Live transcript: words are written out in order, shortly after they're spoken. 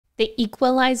The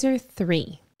Equalizer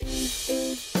 3.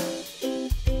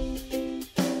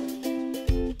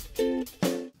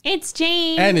 It's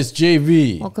Jane. And it's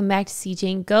JV. Welcome back to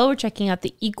CJ and Go. We're checking out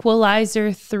The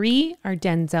Equalizer 3, our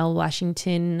Denzel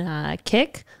Washington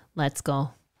kick. Let's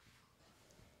go.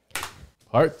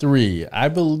 Part 3. I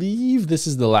believe this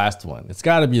is the last one. It's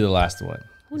got to be the last one.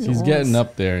 He's getting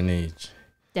up there in age.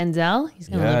 Denzel? He's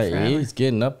going to live forever. He's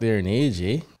getting up there in age,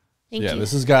 eh? Thank you.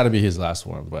 This has got to be his last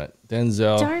one. But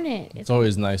Denzel, darn it. It's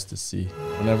always nice to see.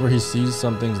 Whenever he sees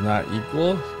something's not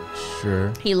equal,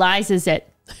 sure. He lies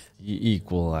it. He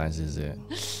equalizes it.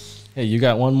 Hey, you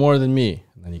got one more than me.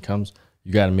 And then he comes,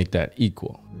 you got to make that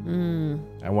equal.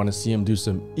 I want to see him do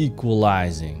some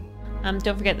equalizing.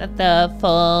 Don't forget that the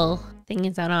full thing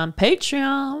is out on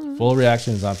Patreon. Full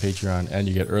reaction is on Patreon, and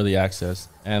you get early access.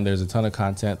 And there's a ton of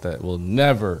content that will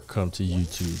never come to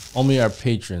YouTube. Only our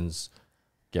patrons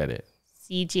get it.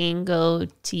 CJ and Go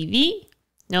TV.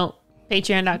 No,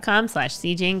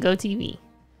 patreon.com/CJ and Go TV.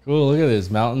 Cool, look at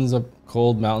this. Mountains up,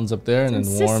 cold mountains up there, and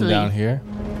then warm down here.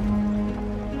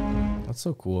 That's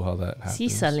so cool how that happens.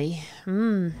 Sicily.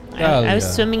 I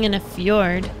was swimming in a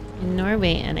fjord in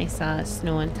Norway, and I saw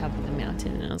snow on top of the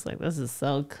mountain, and I was like, this is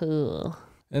so cool.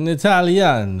 In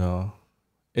Italiano.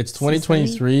 It's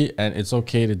 2023, and it's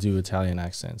okay to do Italian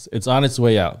accents. It's on its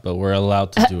way out, but we're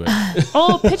allowed to do it.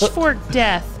 Oh, pitchfork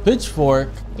death. Pitchfork.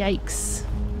 Yikes.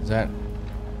 Is that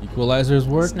Equalizer's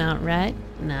work? It's not right.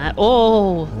 Not.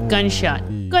 Oh, gunshot.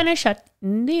 Gunshot.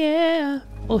 Yeah.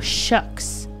 Oh,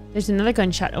 shucks. There's another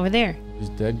gunshot over there. There's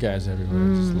dead guys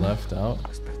everywhere. Just left out.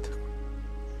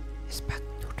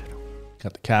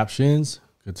 Got the captions.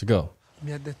 Good to go.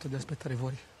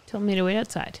 Told me to wait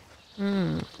outside.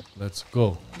 Let's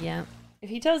go. Yeah. If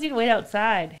he tells you to wait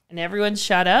outside and everyone's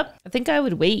shot up, I think I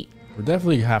would wait. We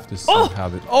definitely have to see how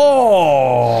this.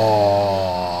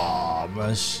 Oh,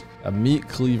 a meat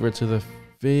cleaver to the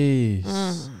face.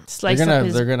 Slice up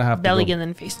his belly and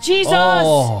then face. Jesus!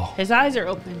 Oh. His eyes are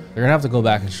open. They're gonna have to go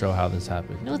back and show how this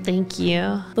happened. No, thank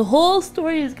you. The whole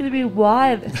story is gonna be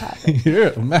why this happened. You're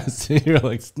a mess. You're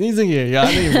like sneezing here,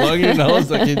 yawning, blowing your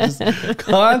nose, like it's just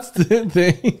constant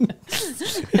thing.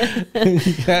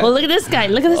 Well, look at this guy.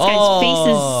 Look at this guy's face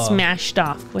is smashed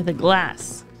off with a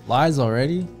glass. Lies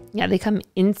already? Yeah, they come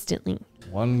instantly.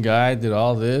 One guy did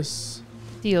all this.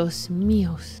 Dios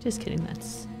míos. Just kidding.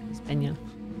 That's Espanol.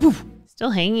 Poof.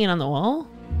 Still hanging on the wall?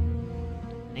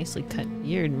 Nicely cut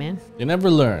beard, man. You never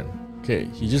learn. Okay,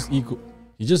 he just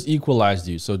equalized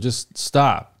you, so just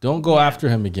stop. Don't go after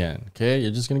him again, okay?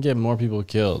 You're just gonna get more people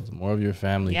killed, more of your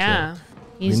family killed.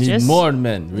 He's we need just more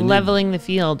men. leveling the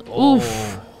field.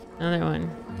 Oof. Another one.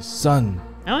 My son.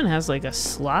 That one has like a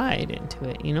slide into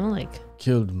it, you know, like.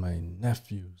 Killed my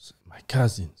nephews, my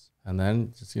cousins, and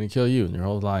then it's gonna kill you, and your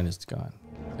whole line is gone.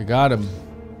 I got him.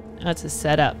 That's a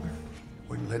setup.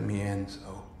 Wouldn't let me in,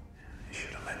 so you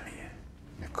should have let me in.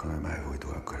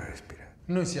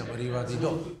 Noi siamo arrivati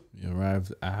dopo. You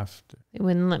arrived after. They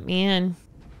wouldn't let me in.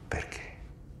 Perché?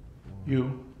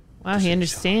 You. Wow, he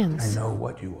understands. I know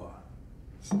what you are.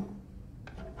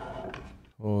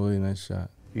 Holy, nice shot.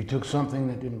 You took something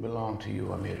that didn't belong to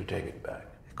you. I'm here to take it back.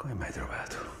 E come mai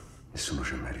trovato? Nessuno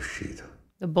ci è mai riuscito.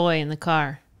 The boy in the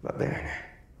car. Va bene,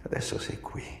 adesso sei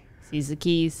qui. Sees the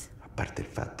keys. A parte il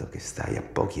fatto che stai a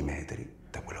pochi metri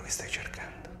da quello che stai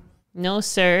cercando. No,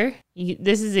 sir.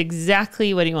 This is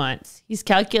exactly what he wants. He's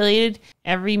calculated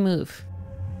every move.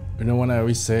 You know when I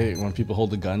always say when people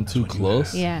hold the gun too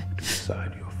close? Yeah.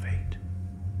 Decide your fate.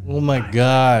 Oh my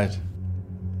God.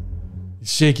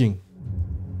 He's shaking.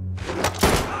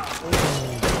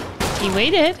 He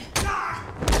waited.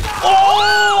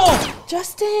 Oh!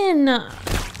 Justin!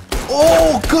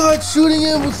 Oh, God, shooting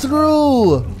him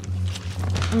through.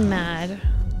 I'm mad.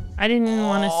 I didn't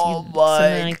want to see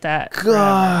something like that.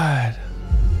 God. Forever.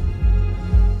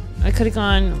 I could have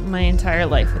gone my entire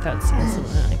life without seeing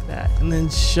something like that. And then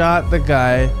shot the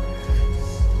guy.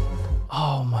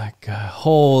 Oh my God.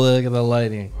 Holy, look at the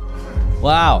lighting.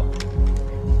 Wow.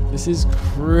 This is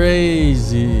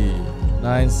crazy.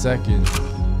 9 seconds.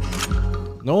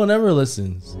 No one ever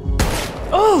listens.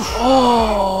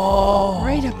 Oh!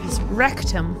 Right up his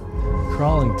rectum.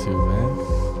 Crawling to, man.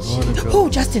 Oh,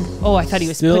 Justin. Oh, I thought he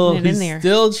was putting it in there.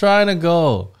 Still trying to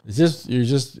go. It's just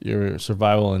your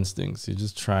survival instincts. You're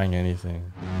just trying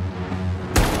anything.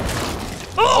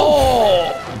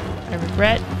 Oh! I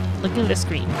regret looking at the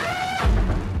screen.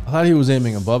 I thought he was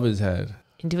aiming above his head.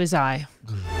 Into his eye.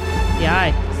 The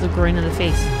eye. It's the groin of the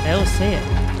face. I always say it.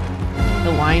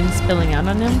 The wine spilling out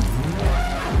on him.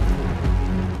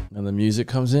 And the music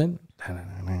comes in.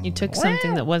 You took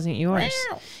something that wasn't yours.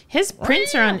 His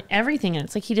prints are on everything, and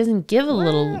it's like he doesn't give a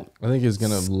little. I think he's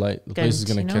gonna light. The place is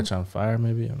gonna catch on fire.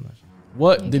 Maybe I'm not sure.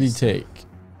 What did he take?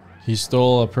 He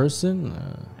stole a person.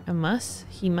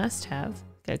 He must have.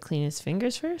 Gotta clean his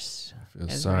fingers first. I feel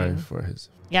sorry for his.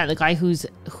 Yeah, the guy whose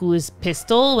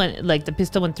pistol the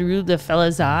pistol went through the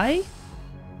fella's eye.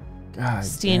 God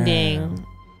standing damn.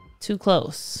 Too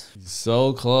close. He's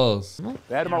so close.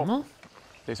 Fermo.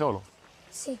 Sei solo?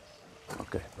 Sì.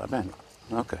 Ok, va bene.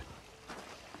 Ok.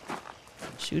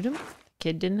 Shoot him?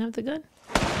 Kid didn't have the gun?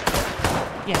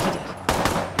 Yeah, he did.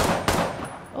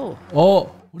 Oh.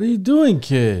 Oh, what are you doing,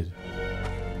 kid?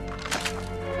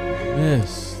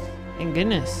 Missed. Thank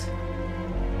goodness.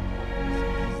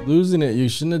 Losing it. You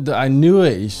shouldn't have. I knew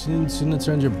it. You shouldn't have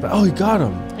turned your back. Oh, he got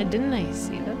him. Didn't I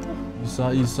see that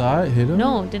though? You saw it? Hit him?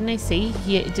 No, didn't I say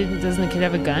doesn't the kid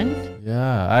have a gun?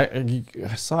 Yeah,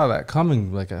 I saw that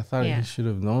coming. Like, I thought he should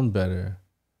have known better.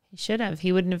 He should have.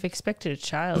 He wouldn't have expected a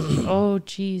child. Oh,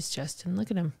 geez, Justin,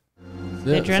 look at him.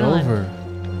 The It's adrenaline. over.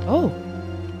 Oh,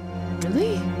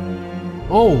 really?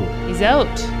 Oh. He's out.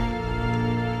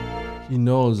 He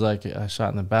knows, like, I shot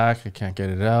in the back. I can't get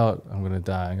it out. I'm going to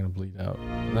die. I'm going to bleed out.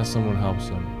 Unless someone helps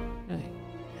him. Okay.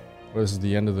 Or this is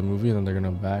the end of the movie and then they're going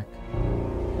to back.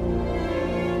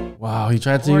 Wow, he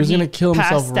tried to. He was going to kill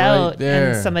himself right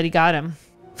there. And somebody got him.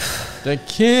 The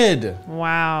kid.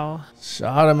 Wow.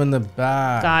 Shot him in the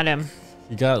back. Got him.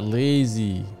 He got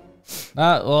lazy.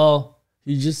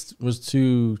 He just was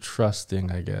too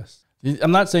trusting, I guess.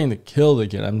 I'm not saying to kill the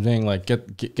kid. I'm saying like get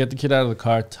the kid out of the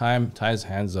car, tie his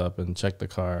hands up, and check the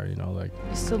car. You know, like.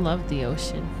 I still love the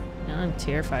ocean. Now I'm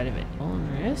terrified of it. Oh,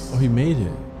 wrist. Oh, he made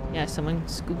it. Yeah, someone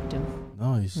scooped him.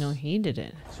 No, he did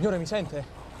it. Signore, mi sente?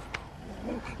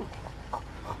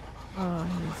 Oh,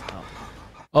 he needs help.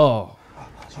 Oh.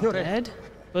 Signore. Dead?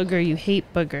 Booger, you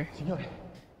hate Booger. Signore.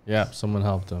 Yeah, someone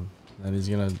helped him. And he's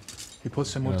gonna. Il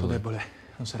polso è molto debole.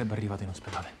 Non sarebbe arrivato in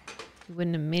ospedale. He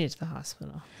wouldn't have made it to the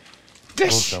hospital.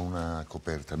 Porta una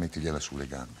coperta, mettigliela sulle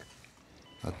gambe.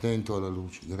 Attento alla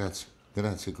luce, grazie.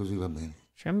 Grazie, così va bene.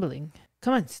 Trembling.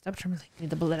 Come on, stop trembling.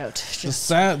 Need the bullet out.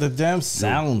 The damn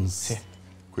sounds. Sì.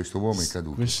 Questo uomo è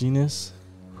caduto. Machinist.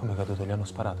 Come è caduto? Gli hanno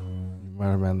sparato.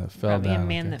 Man that fell Probably down. a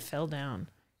man that fell down.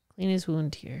 Clean his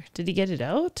wound here. Did he get it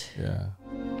out? Yeah.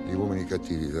 Gli uomini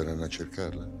cattivi verranno a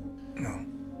cercarla?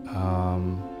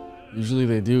 No. Usually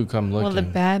they do come looking. Well, the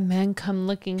bad men come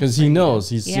looking. Because he knows.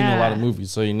 He's seen a lot of movies,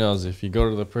 so he knows if you go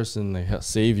to the person, they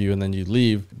save you, and then you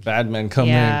leave, bad men come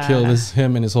in and kill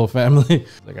him and his whole family.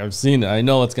 Like, I've seen it. I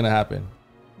know what's going to happen.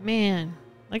 Man,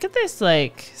 look at this,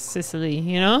 like, Sicily,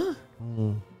 you know?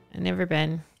 I've never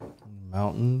been.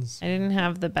 Mountains. I didn't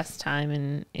have the best time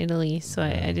in Italy, so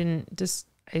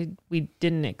we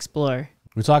didn't explore.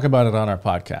 We talk about it on our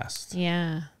podcast.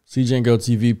 Yeah. CJ and Go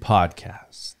TV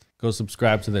podcast. Go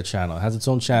subscribe to the channel. It has its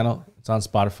own channel. It's on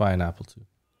Spotify and Apple too.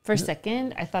 For a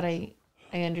second, I thought I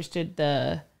understood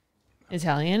the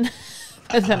Italian,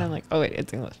 but then I'm like, oh wait,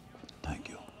 it's English. Thank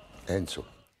you.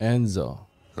 Enzo.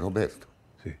 Roberto.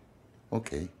 Sì.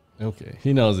 Ok. Okay.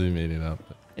 He knows he made it up.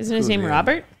 Isn't his name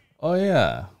Robert? Oh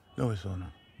yeah. Dove sono?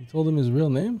 He told him his real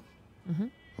name?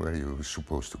 Where you were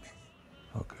supposed to be.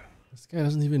 Ok. This guy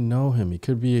doesn't even know him. He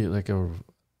could be like a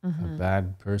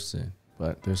bad person.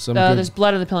 But there's There's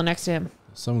blood on the pillow next to him.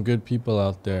 some good people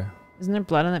out there. Isn't there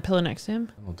blood on that pillow next to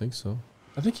him? I don't think so.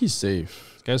 I think he's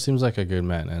safe. This guy seems like a good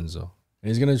man, Enzo. And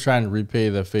he's going to try and repay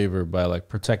the favor by like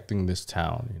protecting this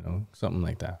town, you know, something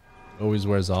like that. Always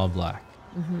wears all black.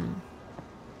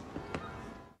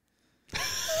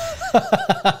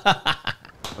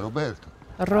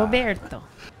 Roberto.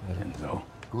 Enzo.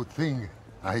 Good thing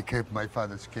I kept my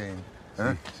father's cane.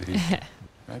 Huh? Sì.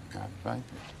 Right.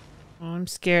 Oh, I'm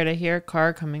scared. I hear a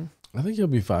car coming. I think he'll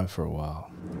be fine for a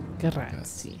while.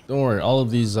 Grazie. Don't worry. All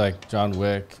of these like John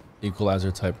Wick,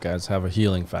 Equalizer type guys have a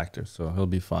healing factor, so he'll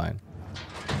be fine.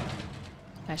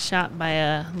 Got shot by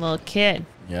a little kid.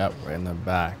 Yep, right in the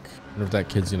back. I wonder if that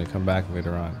kid's going to come back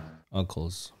later on.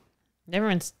 Uncles.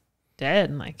 Everyone's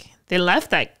dead. Like, they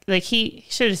left that. Like, he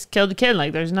should have just killed the kid.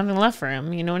 Like, there's nothing left for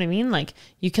him. You know what I mean? Like,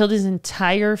 you killed his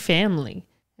entire family.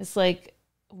 It's like,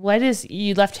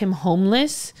 you left him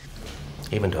homeless?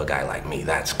 Even to a guy like me,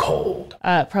 that's cold.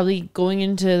 Probably going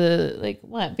into the, like,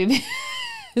 what, baby?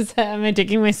 Am I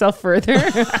taking myself further?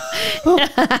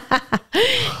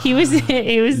 He was.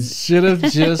 You should have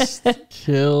just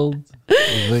killed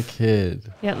the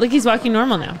kid. Yeah, look, he's walking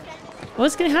normal now.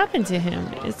 What's gonna happen to him?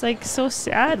 It's like so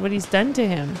sad what he's done to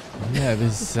him. Yeah, it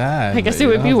is sad. I guess it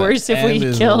would be worse if we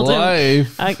killed him.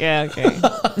 Okay.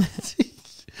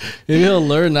 Maybe he'll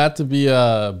learn not to be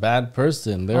a bad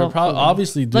person. They're probably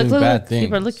obviously doing bad things.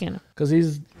 People are looking at him. Because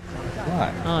he's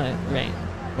Why? Oh, right.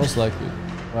 Most likely.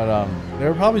 But they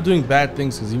were probably doing bad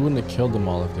things because he wouldn't have killed them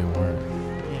all if they weren't.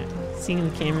 Yeah. Seeing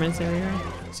the cameras everywhere.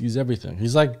 He sees everything.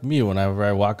 He's like me whenever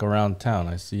I walk around town.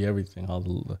 I see everything. All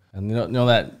the and you know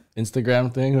that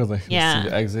Instagram thing where like you see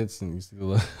the exits and you see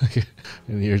the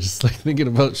and you're just like thinking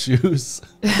about shoes.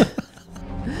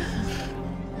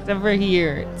 Except for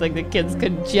here, it's like the kids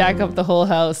could jack up the whole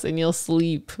house and you'll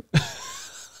sleep.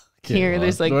 Here,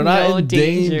 there's like we're no not in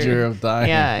danger of dying.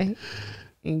 Yeah,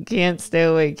 you can't stay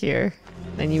awake here.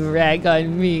 Then you rag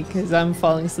on me because I'm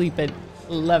falling asleep at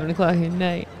 11 o'clock at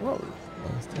night. Whoa,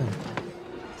 that's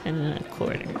 10 and a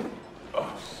quarter.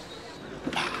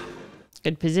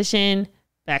 Good position.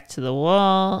 Back to the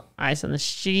wall. Eyes on the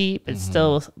street, but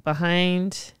still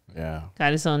behind. Yeah.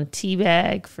 Got his own tea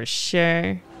bag for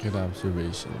sure. Good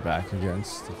observation. Back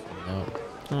against the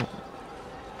Oh.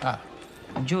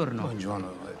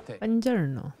 Buongiorno.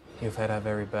 Buongiorno. You've had a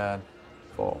very bad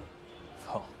Fall.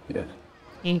 fall. Yes.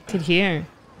 You could hear.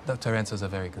 Dr. Enzo's a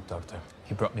very good doctor.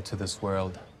 He brought me to this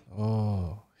world.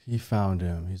 Oh, he found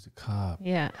him. He's a cop.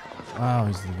 Yeah. Wow,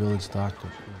 he's the village doctor.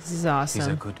 This is These are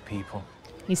awesome. good people.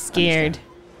 He's scared.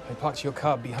 I parked your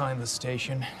car behind the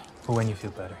station for when you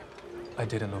feel better. I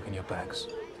didn't look in your bags.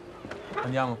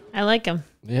 Andiamo. I like him.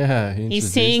 Yeah,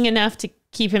 He's saying enough to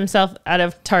keep himself out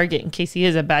of target in case he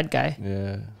is a bad guy.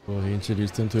 Yeah, well, he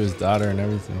introduced him to his daughter and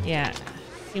everything. Yeah.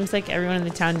 Seems like everyone in the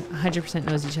town 100%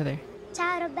 knows each other.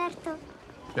 Ciao, Roberto.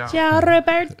 Ciao,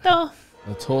 Roberto.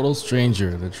 A total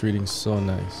stranger. They're treating so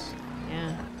nice.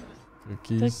 Yeah.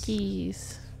 Cookies.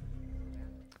 Cookies.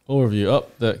 Overview.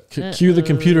 Oh, cue the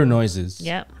computer noises.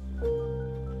 Yep.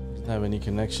 Doesn't have any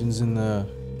connections in the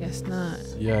Guess not.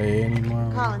 CIA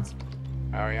anymore. Collins.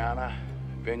 Ariana,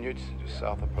 Vineyards, just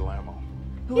south of Palermo.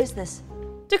 Who is this?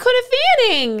 Dakota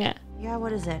Fanning. Yeah,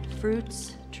 what is it?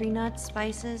 Fruits, tree nuts,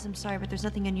 spices? I'm sorry, but there's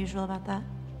nothing unusual about that.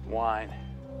 Wine.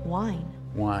 Wine.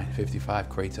 Wine, 55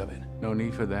 crates of it. No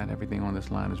need for that. Everything on this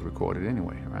line is recorded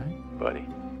anyway, right? Buddy.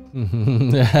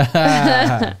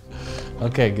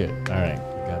 Okay, good. All right,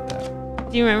 you got that.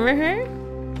 Do you remember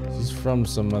her? She's from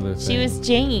some other thing. She was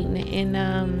Jane in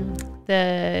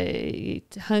the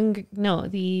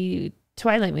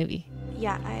Twilight movie.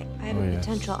 Yeah, I have a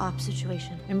potential op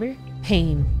situation. Remember?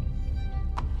 Pain.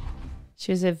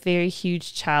 She was a very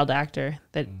huge child actor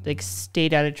that like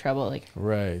stayed out of trouble. Like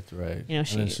Right. You know, And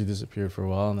then she disappeared for a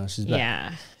while, and now she's back.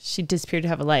 yeah, she disappeared to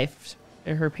have a life.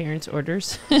 Her parents'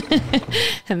 orders,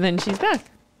 and then she's back.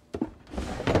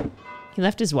 He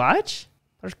left his watch.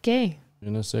 ¿Por qué? Je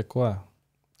ne sais quoi.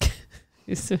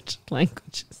 You switch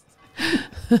languages.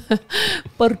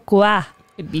 Pourquoi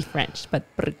would be French, but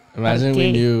Imagine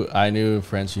porque. I knew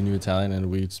French, you knew Italian,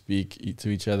 and we'd speak to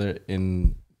each other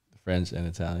in French and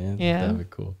Italian. Yeah. That'd be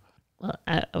cool. Well,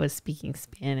 I was speaking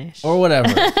Spanish. Or whatever.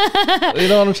 You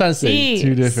know what I'm trying to say? Si,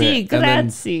 Two different. si,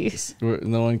 grazie.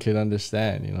 No one could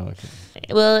understand, you know.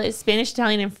 Well, Spanish,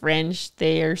 Italian, and French,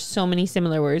 they are so many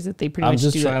similar words that they pretty I'm much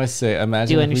just do. trying to say,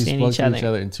 imagine if we understand spoke each to other. each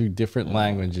other in two different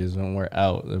languages when we're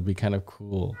out. It'd be kind of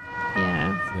cool.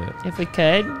 Yeah. If we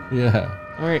could. Yeah.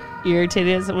 We're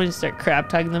irritated at someone, just start crap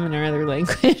talking them in our other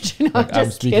language. No, Like I'm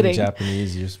just speaking kidding.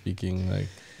 Japanese, you're speaking like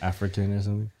African or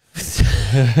something.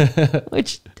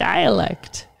 Which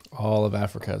dialect? All of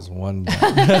Africa is one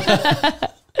guy.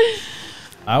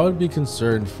 I would be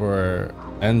concerned for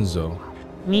Enzo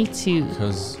Me too.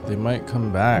 because they might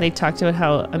come back. They talked about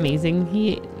how amazing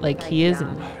he is.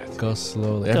 And Go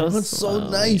slowly. Go Everyone's so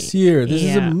slowly. nice here. This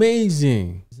is Yeah.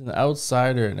 amazing. He's an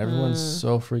outsider and everyone's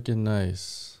so freaking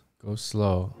nice. Go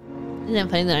slow. isn't it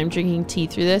funny that I'm drinking tea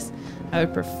through this? I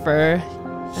would prefer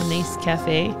a nice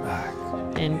cafe.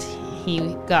 And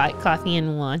he got coffee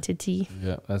and wanted tea.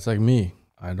 Yeah, that's like me.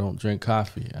 I don't drink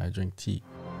coffee. I drink tea.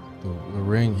 The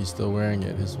ring, he's still wearing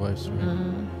it. His wife's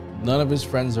ring. None of his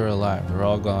friends are alive. They're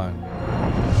all gone.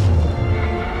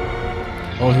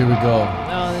 Oh, here we go.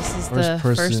 Oh, this is First the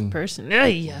person. first person.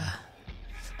 Yeah.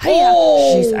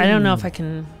 Jeez, I don't know if I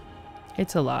can.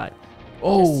 It's a lot.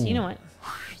 Oh, Just, you know what?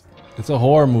 it's a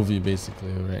horror movie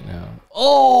basically right now.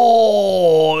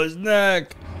 Oh, his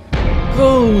neck.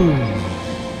 Oh,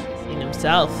 Seen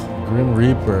himself. Grim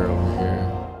Reaper over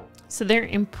here. So they're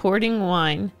importing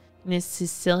wine in a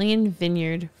Sicilian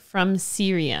vineyard from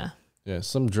Syria. Yeah,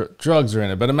 some drugs are in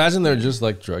it, but imagine they're just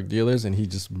like drug dealers and he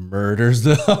just murders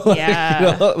them. Like,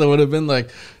 Yeah. there would have been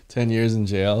like 10 years in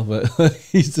jail, but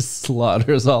he just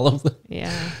slaughters all of them.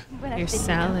 Yeah. Your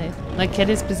salad. Like, get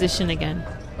his position again.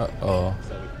 Uh-oh.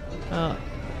 Oh.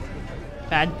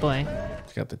 Bad boy.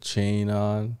 He's got the chain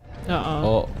on.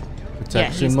 Uh-oh. Oh,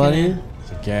 protection he's money? gonna-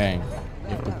 It's a gang. You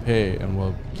have to pay and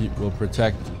we'll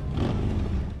protect you.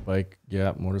 bike.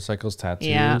 Yeah, motorcycles, tattoos.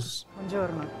 Yeah.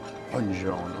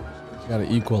 Buongiorno. He got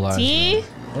an Equalizer. Tea?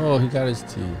 Oh, he got his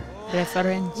tea.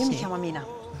 Preference. Io mi chiamo Mina.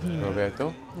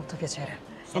 Roberto? Molto piacere.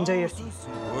 Enjoy your tea.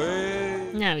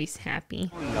 Now he's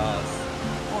happy.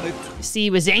 See, he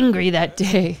was angry that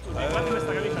day.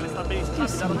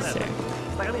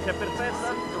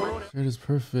 Shirt is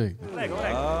perfect.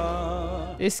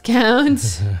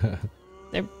 Discounts.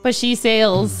 They're pushy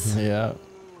sales. Yeah.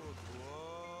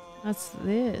 What's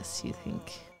this, you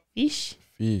think? Fish?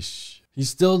 Fish. He's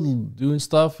still doing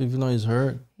stuff even though he's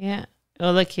hurt. Yeah.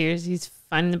 Oh, look, he's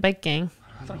finding the bike gang.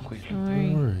 Don't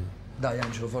worry. Dai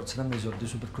Angelo, forza, dammi I soldi,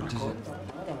 su per cortesia.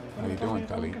 How you doing,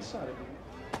 Khalid?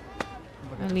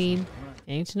 Khalid,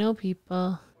 getting to know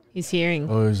people. He's hearing.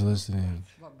 Oh, he's listening.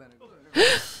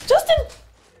 Justin!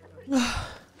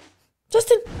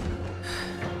 Justin!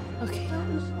 Okay.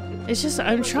 It's just,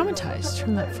 I'm traumatized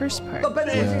from that first part.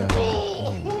 Yeah.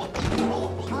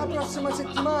 La prossima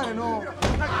settimana, no?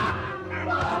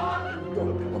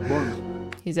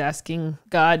 He's asking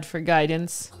God for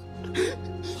guidance.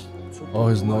 Oh,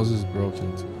 his nose is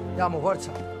broken too. Andiamo,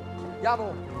 forza.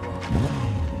 Andiamo.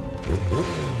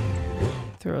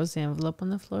 Throws the envelope on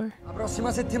the floor. La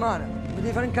prossima settimana. Mi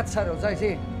devi fare incazzare, lo sai,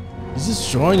 sì? He's just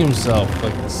showing himself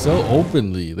like so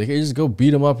openly. Like, he just go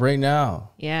beat him up right now.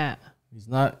 Yeah. He's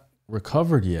not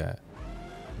recovered yet.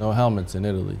 No helmets in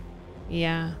Italy.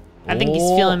 Yeah. I think he's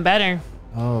feeling better.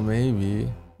 Oh, maybe.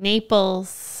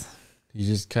 Naples He's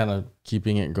just kind of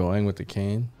keeping it going with the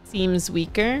cane. seems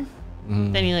weaker.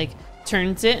 Then he like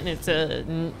turns it and it's a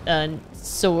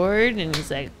sword and he's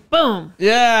like, boom.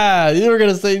 Yeah, you were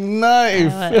gonna say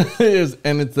knife. Yes,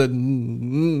 and it's a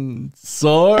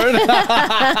sword.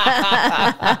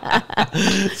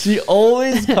 She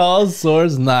always calls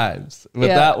swords knives, but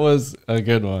Yeah. that was a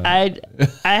good one. I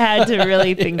had to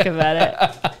really think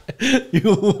about it.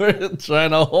 You were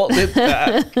trying to hold it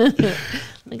back.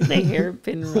 Look at the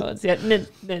hairpin roads. Yeah.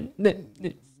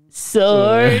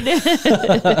 Sword.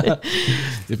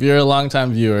 If you're a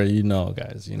longtime viewer, you know,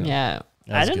 guys. You know. Yeah.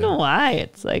 I That's don't good. know why.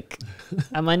 It's like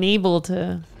I'm unable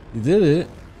to You did it.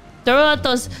 throw out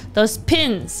those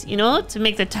pins, you know, to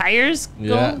make the tires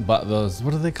go. Yeah, but those,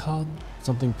 what are they called?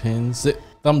 Something pins.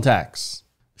 Thumbtacks.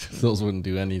 Those wouldn't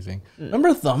do anything.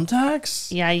 Remember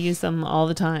thumbtacks? Yeah, I use them all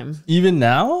the time. Even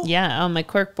now? Yeah, on my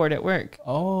cork board at work.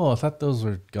 Oh, I thought those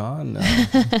were gone now.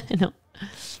 I know.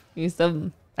 Use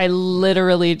them. I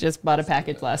literally just bought a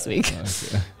package last week.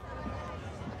 Okay.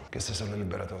 Questo sono il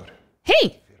liberatore.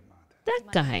 Hey, that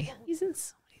guy. He's in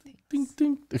so many things.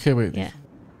 Ding, ding. Okay, wait. Yeah,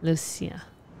 Lucia.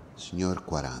 Signor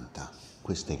 40,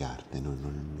 queste carte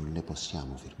non le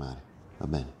possiamo firmare, va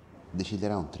bene?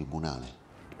 Deciderà un tribunale.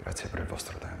 Grazie per il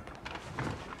vostro tempo.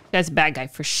 That's a bad guy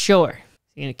for sure. Is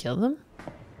he gonna kill them?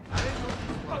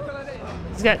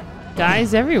 He's got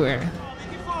guys everywhere.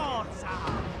 Oh,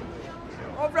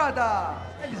 frata!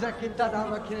 Ti sei acchittata la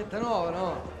macchinetta nuova,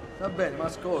 no? Va bene, ma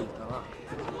ascolta, va.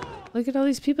 Look at all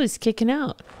these people he's kicking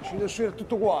out. Ci devo uscire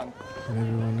tutto quanto.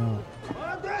 Everyone know.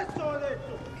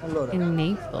 Allora, In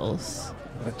Naples.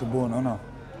 Ho detto buono, no?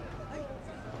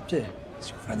 sì.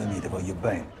 Sì, frate mio, ti voglio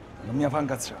bene. Non mi fa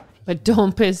incazzare. But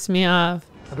don't piss me off.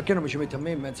 Ma perché non mi ci metti a me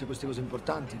in mezzo a queste cose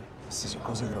importanti? Queste sono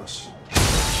cose grosse.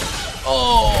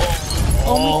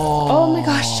 Oh my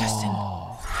gosh, Justin.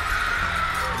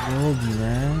 Old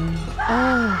man.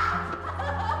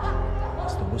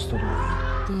 Sto posto dove?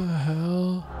 What the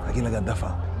hell? Ma chi la dà da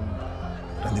fa?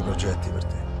 Prendi progetti per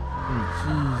te.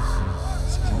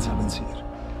 Jesus. Sei senza pensiero.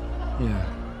 Yeah.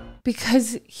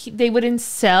 Because they wouldn't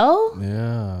sell?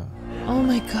 Yeah. Oh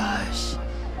my gosh.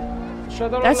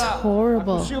 That's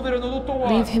horrible.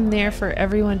 Leave him there for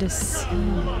everyone to see.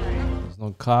 There's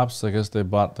no cops. I guess they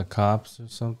bought the cops or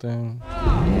something.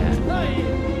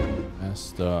 Yeah.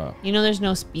 Messed up. You know there's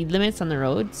no speed limits on the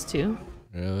roads too?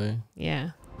 Really?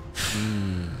 Yeah.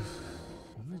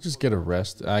 They just get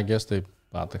arrested. I guess they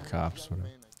bought the cops. Whatever.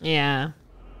 Yeah.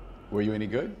 Were you any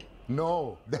good?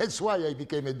 No, that's why I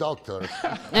became a doctor.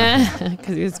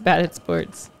 Because he was bad at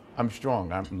sports. I'm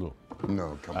strong. Look.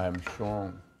 No, come on. I'm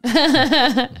strong.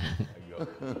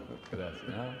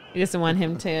 He doesn't want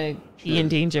him to be in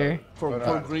danger. For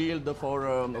grilled, for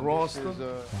roast.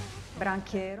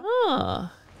 Branchiero. Oh,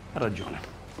 Ha ragione.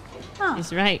 Ah,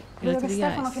 he's right. vedo Look che at the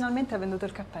Stefano eyes. finalmente ha venduto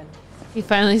il cappello. He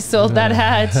finally sold that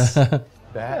hat.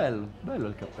 Bello. Bello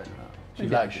il cappello. She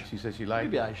likes it. She says she likes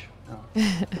Mi it.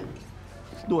 piace.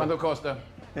 Quanto costa?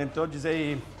 Niente, oggi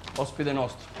sei ospite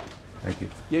nostro. Thank you.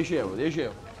 10 euro, 10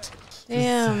 euro.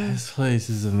 Damn. This place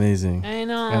is amazing. I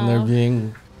know. And they're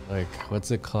being, like, what's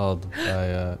it called?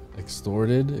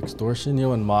 Extortion? You know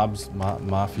when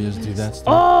mafias do that stuff?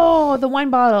 Oh, the wine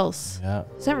bottles. Yeah.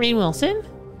 Is that Rainn Wilson?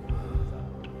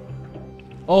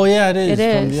 Oh yeah, it is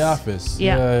It from is. The Office.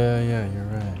 Yeah. Yeah. You're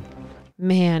right.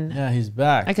 Man. Yeah, he's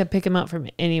back. I could pick him up from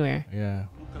anywhere. Yeah,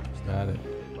 got it.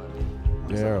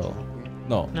 Daryl.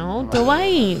 No. No,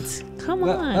 Dwight. Come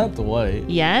on. Not Dwight.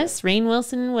 Yes, Rainn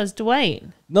Wilson was Dwight.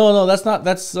 No, that's not.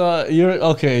 That's you're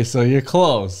okay. So you're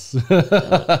close.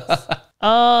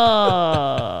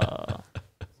 Oh.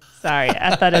 Sorry,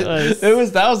 I thought it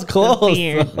was. That was close.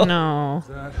 Weird. No.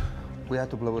 We had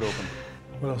to blow it open.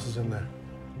 What else is in there?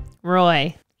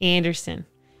 Roy Anderson.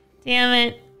 Damn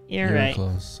it. You're right.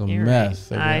 Close. So You're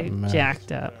meth. right. I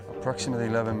jacked up. Approximately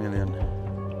 11 million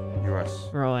US.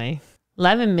 Roy.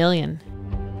 11 million.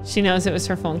 She knows it was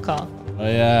her phone call. Oh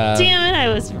yeah. Damn it,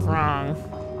 I was wrong.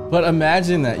 But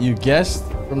imagine that you guessed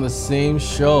from the same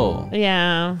show.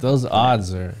 Yeah. Those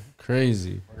odds are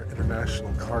crazy.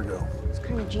 International cargo. It's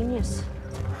kind of genius.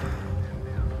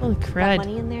 Holy That crud.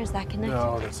 money in there, is that connected?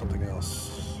 No, that's something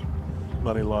else.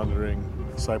 Money laundering,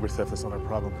 cyber theft is not our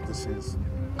problem, but this is.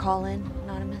 Call in,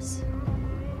 anonymous.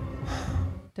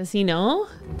 Does he know?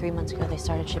 3 months ago, they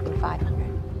started shipping 500.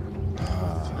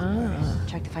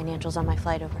 Check the financials on my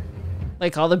flight over.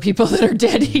 Like all the people that are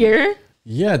dead here?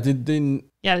 Yeah, did they?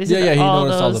 Yeah, these Yeah, are he all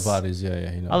noticed all the those- bodies. Yeah,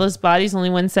 he noticed. All those bodies, only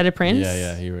one set of prints?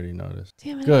 Yeah, he already noticed.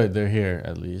 Damn it. Good, they're here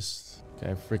at least.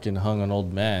 Guy freaking hung an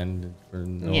old man for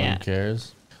no Yeah. one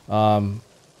cares.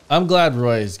 I'm glad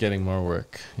Roy is getting more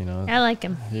work. You know, I like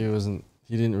him. he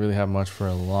didn't really have much for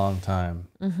a long time.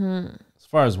 As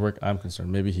far as work I'm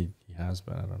concerned, maybe he has,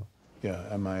 but I don't know. Yeah,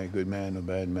 am I a good man or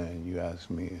bad man? You ask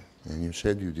me. And you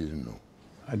said you didn't know.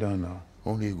 I don't know.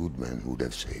 Only a good man would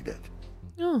have said that.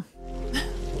 Oh.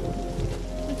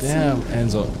 Damn,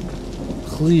 Enzo.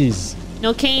 Please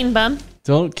No cane, bum.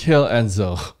 don't kill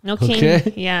Enzo. No cane.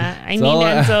 Okay? Yeah, I That's need all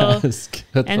I Enzo. ask.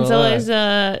 That's all Enzo I is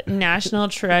a national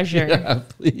treasure. Yeah,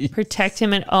 please. Protect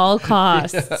him at all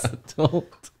costs.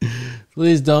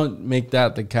 Please don't make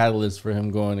that the catalyst for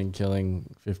him going and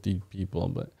killing 50 people.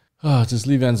 But just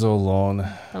leave Enzo alone.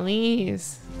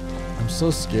 Please. I'm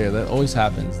so scared. That always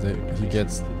happens. That he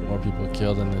gets more people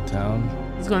killed in the town.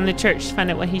 He's going to church to find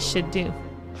out what he should do.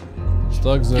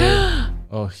 Slugs are.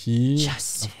 Oh, he.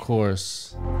 Justin. Of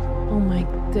course. Oh my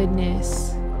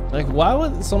goodness. Like, why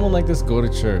would someone like this go to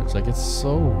church? Like, it's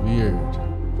so weird.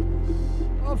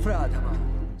 Oh, frate, ma.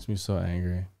 Makes me so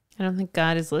angry. I don't think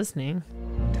God is listening.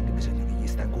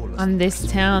 On this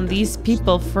town, these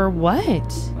people for what?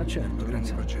 Ma certo,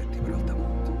 grandi progetti per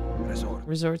Altamonte. Resort.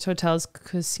 Resorts, hotels,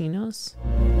 casinos?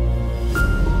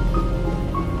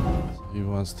 He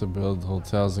wants to build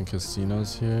hotels and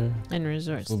casinos here. And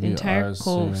resorts. Will The be entire ours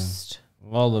soon. coast.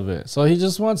 All of it. So he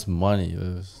just wants money.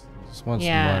 Just wants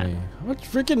Yeah. money. How much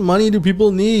freaking money do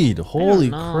people need? Holy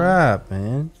know. crap,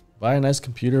 man. Buy a nice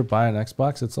computer, buy an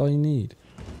Xbox. That's all you need.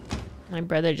 My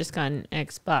brother just got an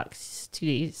Xbox 2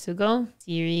 days ago.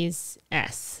 Series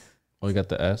S. Oh, you got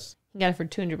the S? He got it for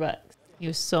 $200. He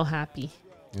was so happy.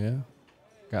 Yeah.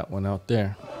 Got one out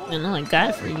there. I know, I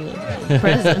got it for you.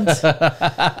 Present.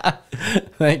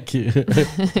 Thank you.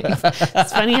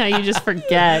 It's funny how you just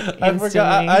forget instantly. I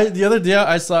forgot. The other day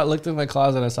I looked in my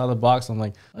closet. I saw the box. I'm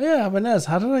like, oh yeah, I have an S.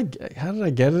 How did I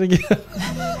get it again?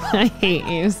 I hate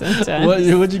you sometimes.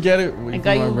 What'd you get it? I got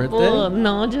for you. my birthday? Well,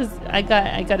 no, just I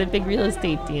got a big real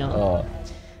estate deal. Oh.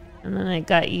 And then I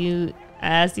got you. I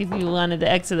asked you if you wanted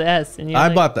the X or the S, and I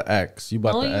bought the X. You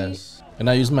bought Oh, the you- S. And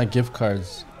I used my gift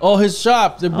cards. Oh, his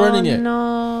shop. They're burning it.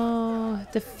 No,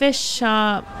 the fish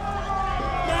shop.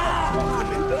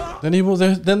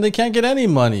 Then they can't get any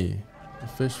money. The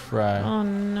fish fry. Oh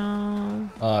no.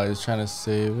 Oh, he's trying to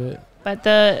save it. But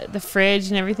the fridge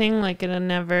and everything, like it'll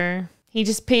never. He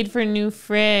just paid for a new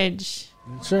fridge.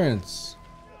 Insurance.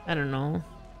 I don't know.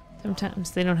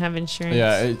 Sometimes they don't have insurance.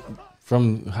 Yeah,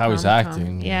 from how he's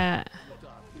acting. Yeah.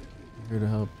 Here to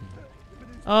help you.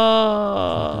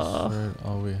 Oh.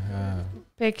 All we have.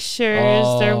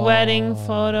 Pictures, their wedding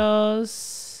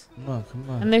photos. Come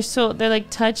on. And they're like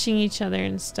touching each other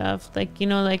and stuff. Like, you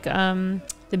know, like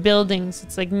the buildings.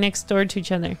 It's like next door to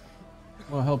each other.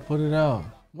 Come on, help put it out.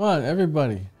 Come on,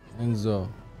 everybody. Enzo.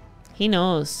 He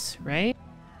knows, right?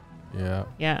 Yeah.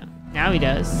 Yeah. Now he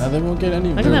does. Now they won't get any.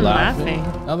 Look at they're them laughing.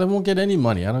 Now they won't get any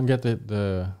money. I don't get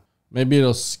the. Maybe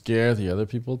it'll scare the other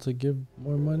people to give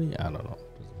more money. I don't know.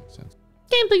 Doesn't make sense.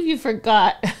 Can't believe you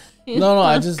forgot. No,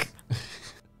 I just.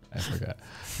 I forgot.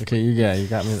 Okay, you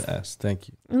got me the S. Thank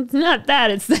you. It's not that.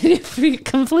 It's that it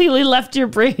completely left your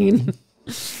brain.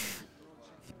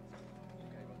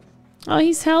 Oh,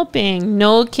 he's helping.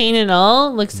 No cane at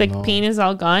all. Looks like pain is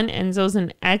all gone. Enzo's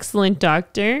an excellent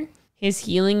doctor. His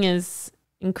healing is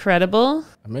incredible.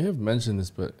 I may have mentioned this,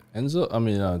 but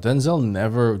Denzel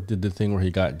never did the thing where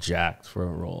he got jacked for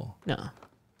a role. No.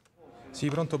 Sì,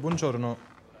 pronto, buongiorno.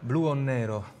 Blue or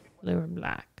nero? Blue or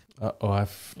black? Uh-oh,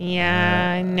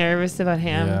 Yeah, I'm nervous about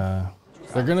him. Yeah.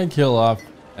 They're gonna kill off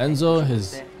Enzo,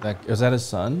 is that his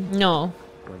son? No.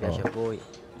 Oh.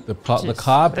 The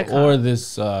cop or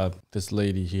this this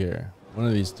lady here. One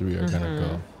of these three are gonna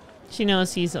go. She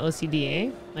knows he's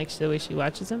OCDA, like the way she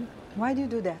watches him. Why do you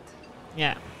do that?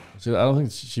 Yeah. So I don't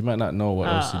think she might not know what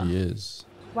OCD is.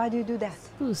 Why do you do that?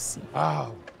 Pussy.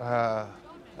 Oh,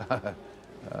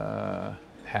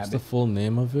 What's the full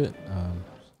name of it?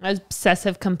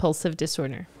 Obsessive compulsive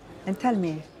disorder. And tell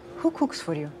me, who cooks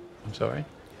for you? I'm sorry?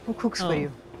 Who cooks for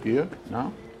you? Here?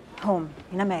 No? Home,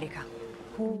 in America.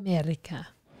 Who? America.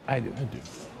 I do.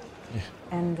 Yeah.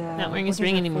 And Not wearing his what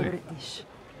is ring your anymore. favorite dish?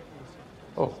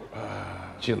 Oh,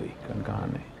 chili con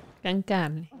carne. Con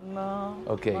carne. No.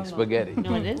 Okay, no. spaghetti.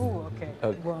 No, it is. Okay.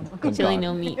 Buono. Con Chili, carne.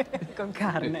 no meat. Con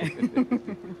carne.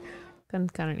 Con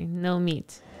carne, no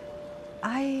meat.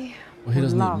 I Well, he would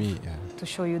doesn't eat love meat, yeah. to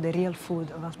show you the real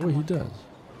food of Oh, he Altamont. does.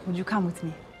 Would you come with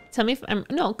me? Tell me if I'm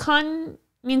no con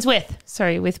means with.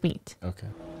 Sorry, with meat. Okay.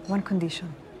 One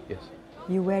condition. Yes.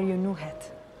 You wear your new hat.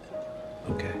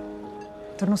 Okay.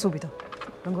 Torno subito.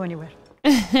 Don't go anywhere.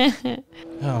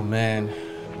 Oh man.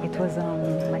 It was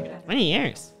my class. 20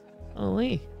 years.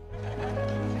 Holy.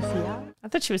 I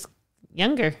thought she was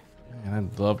younger. And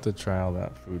I'd love to try all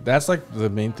that food. That's like the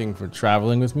main thing for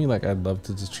traveling with me. Like I'd love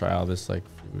to just try all this like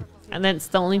food. And that's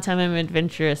the only time I'm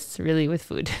adventurous really with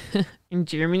food. In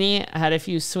Germany, I had a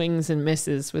few swings and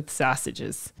misses with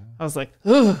sausages. I was like,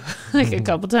 ooh, like a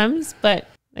couple times, but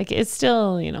like it's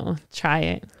still, you know, try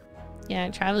it. Yeah,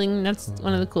 traveling, that's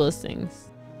one of the coolest things.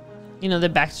 You know, the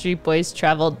Backstreet Boys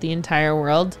traveled the entire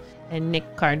world and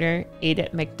Nick Carter ate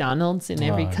at McDonald's in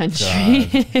every country.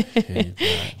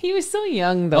 He was so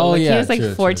young though. Oh, like, yeah, he was like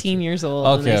true, 14 true. years old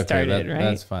when they started, right?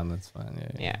 That's fine. That's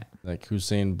fine. Yeah. Like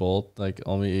Usain Bolt, like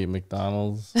only ate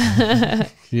McDonald's.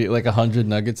 He ate like 100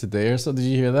 nuggets a day or so. Did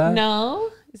you hear that? No,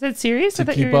 is that serious? To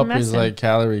keep up his like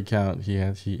calorie count, he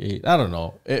ate. I don't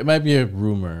know. It might be a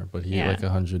rumor, but he ate like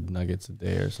 100 nuggets a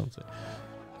day or something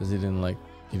because he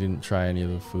didn't try any of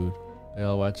the food. They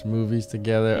all watch movies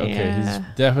together. Okay, he's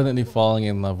definitely falling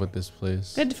in love with this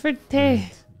place. Good for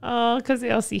tea. Oh, because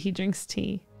they all see he drinks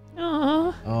tea.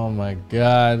 Oh. Oh my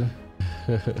God.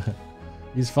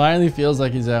 He finally feels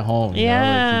like he's at home. You know?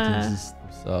 Like he can just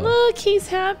himself. Look, he's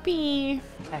happy.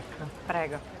 Ecco,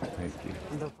 prego. Thank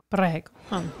you. Prego.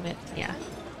 Yeah.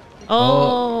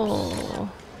 Oh.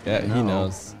 Yeah, he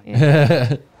knows.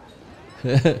 Yeah.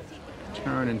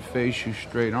 Turn and face you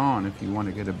straight on if you want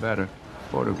to get a better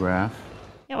photograph.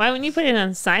 Yeah, why wouldn't you put it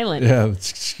on silent? Yeah.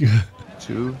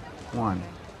 2, 1.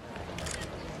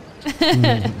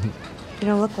 You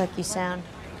don't look like you sound.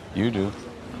 You do,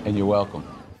 and you're welcome.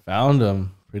 Found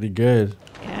him. Pretty good.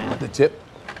 Yeah. The tip?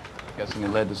 Guessing it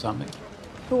led to something?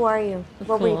 Who are you?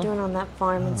 What were you Cool. doing on that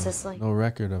farm in Sicily? No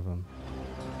record of him.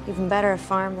 Even better, a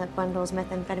farm that bundles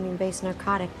methamphetamine-based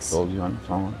narcotics. Told you on the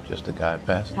phone, just a guy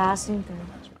passing. Passing through.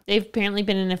 They've apparently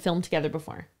been in a film together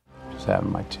before. Just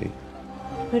having my tea.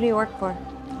 Who do you work for?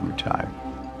 I'm retired.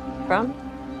 From?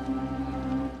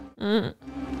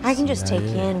 I can just take you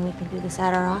in and we can do this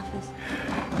at our office.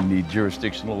 You need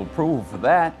jurisdictional approval for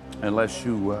that, unless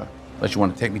you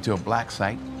want to take me to a black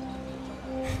site,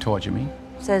 torture me.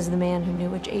 Says the man who knew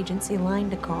which agency line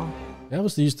to call. That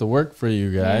was used to work for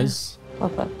you guys.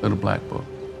 What book? Little black book.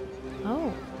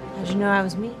 Oh. How'd you know I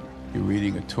was me? You're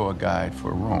reading a tour guide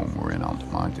for Rome. We're in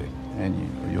Altamonte, and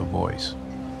your voice.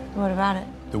 What about it?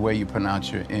 The way you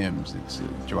pronounce your M's, it's a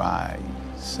dry,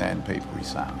 sandpapery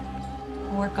sound.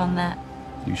 I'll work on that.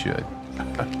 You should.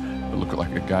 You look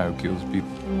like a guy who kills people.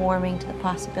 I'm warming to the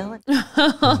possibility.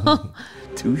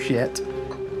 Too shit.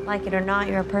 Like it or not,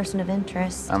 you're a person of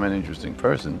interest. I'm an interesting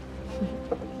person.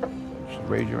 You should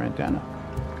raise your antenna.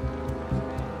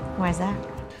 Why's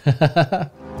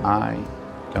that? I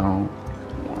don't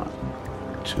want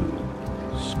to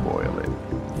spoil it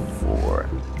for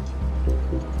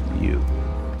you.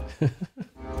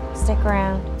 Stick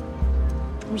around.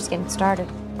 I'm just getting started.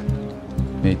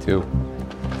 Me too.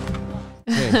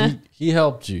 Yeah, he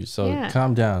helped you, so Yeah.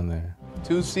 calm down there.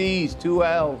 2 C's, 2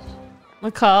 L's.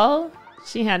 McCall,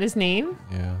 she had his name.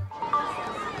 Yeah.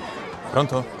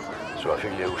 Pronto? Sua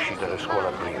figlia è uscita da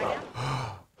scuola prima.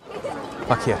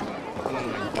 Ma chi è?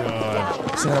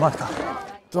 Signora Marta.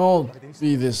 Don't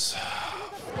be this.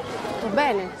 Va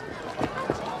bene.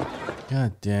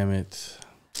 God damn it.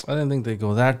 I didn't think they'd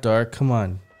go that dark. Come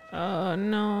on. Oh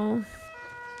no.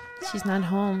 She's not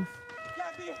home.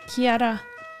 Kiara.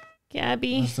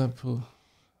 Gabby. What's that pool?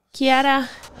 Kiara.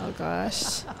 Oh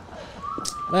gosh.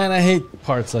 Man, I hate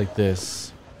parts like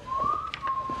this.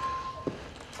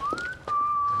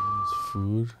 There's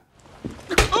food.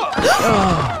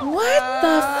 What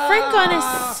the frick on a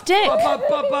stick?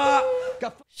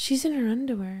 She's in her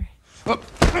underwear.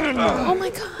 Oh my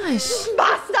gosh.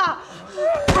 Basta!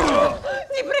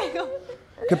 Ti prego!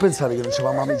 Che pensavi che non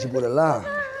c'avevamo amici pure là?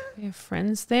 We have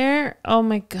friends there? Oh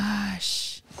my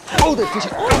gosh. Oh,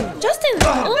 Justin!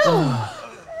 Oh.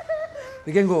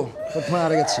 Rikengo, fatti male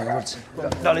ragazzina, forza.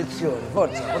 Da lezione,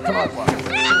 forza, fatti male qua.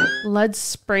 Blood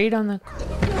sprayed on the...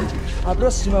 La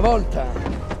prossima volta.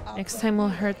 Next time we'll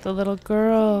hurt the little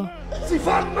girl. Si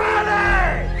fa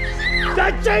male!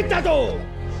 Stai zitta tu!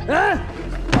 Eh?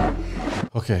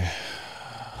 Okay.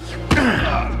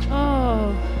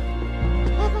 Oh.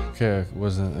 Okay,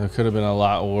 it could have been a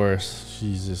lot worse.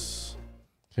 Jesus.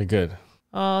 Okay, good.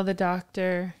 Oh, the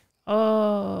doctor.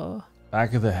 Oh.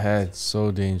 Back of the head,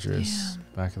 so dangerous. Damn.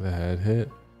 Back of the head hit.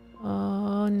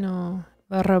 Oh no.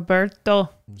 Roberto.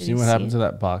 You see what happened to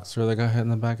that boxer that got hit in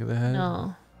the back of the head?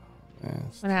 No. Man,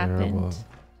 it's What terrible. happened?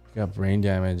 He got brain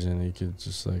damage and he could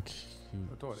just like...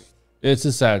 It's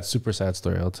a super sad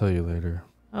story. I'll tell you later.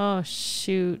 Oh,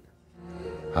 shoot.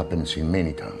 Happens in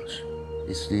many towns.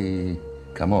 It's the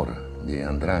Camorra, the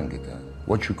Andrangheta,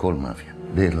 what you call mafia.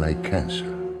 They're like cancer.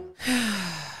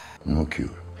 No cure.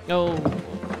 Oh,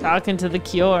 talking to the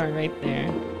cure right there.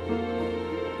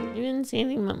 You didn't say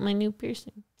anything about my new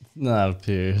piercing. Not a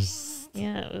pierce.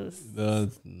 Yeah, it was. No,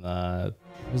 it's not.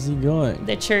 Where's he going?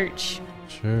 The church.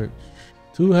 Church.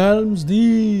 2 Helms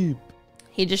deep.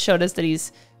 He just showed us that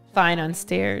he's fine on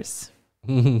stairs.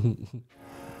 2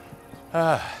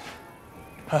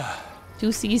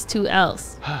 C's, 2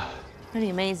 L's. Pretty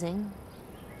amazing.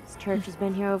 This church has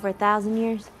been here over 1,000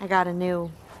 years. I got a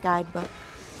new guidebook.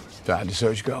 So how'd the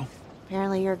search go?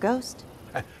 Apparently you're a ghost.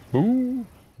 Boo.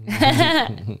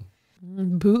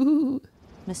 Boo.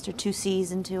 Mr. 2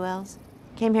 C's and 2 L's.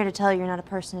 Came here to tell you you're not a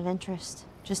person of interest.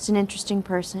 Just an interesting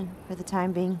person for the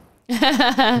time being.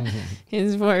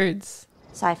 His words.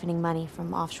 Siphoning money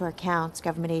from offshore accounts,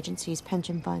 government agencies,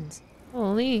 pension funds.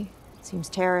 Holy. Seems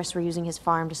terrorists were using his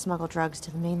farm to smuggle drugs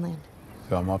to the mainland.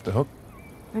 So I'm off the hook?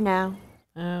 For now.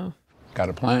 Oh. Got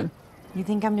a plan? You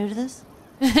think I'm new to this?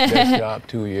 Best job,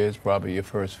 2 years, probably your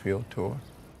first field tour.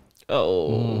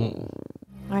 Oh.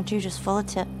 Aren't you just full of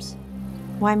tips?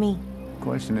 Why me?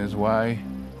 Question is why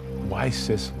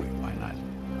Sicily? Why not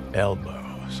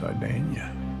Elba or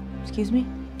Sardinia? Excuse me?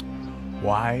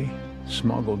 Why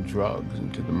smuggle drugs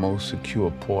into the most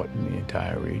secure port in the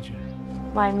entire region?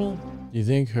 Why me? You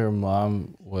think her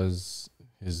mom was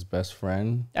his best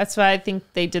friend? That's why I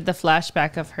think they did the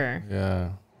flashback of her.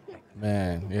 Yeah.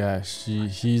 Man, yeah,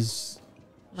 she's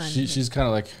kind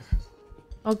of like...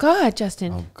 Oh God,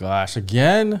 Justin. Oh gosh,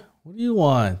 again? What do you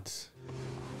want?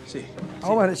 Sì.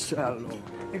 Oh, maresciallo.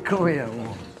 E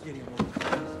comiamo.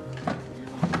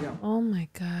 Oh my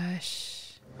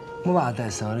gosh. Come va la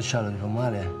testa, maresciallo? Ti fa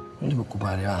male? Non ti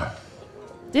preoccupare, va.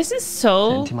 This is so...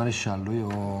 Senti, maresciallo,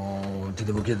 io ti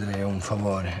devo chiedere un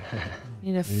favore.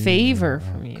 Need a favor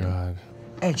from you. God.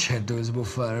 Certo che si può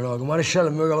fare, no? Che maresciallo è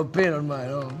il mio galoppino ormai,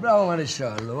 no? Bravo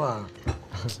maresciallo, va.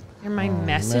 You're my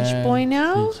message Man, boy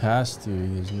now? He has to.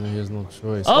 He has no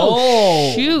choice.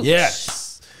 Oh, shoot.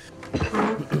 Yes.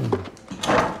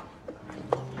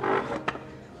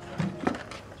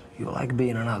 You like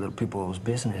being in other people's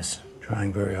business?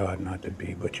 Trying very hard not to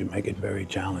be, but you make it very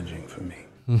challenging for me.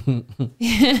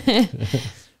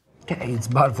 Okay, it's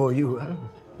bad for you, huh?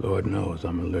 Lord knows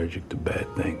I'm allergic to bad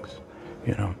things.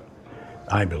 You know,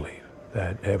 I believe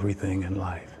that everything in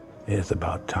life is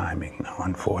about timing. Now,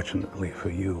 unfortunately for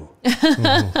you, It's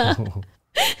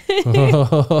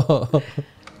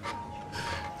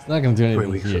not going to do anything 3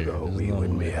 weeks here. ago, There's we no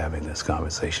wouldn't way. be having this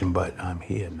conversation, but I'm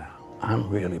here now. I'm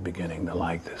really beginning to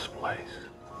like this place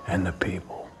and the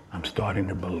people. I'm starting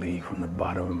to believe from the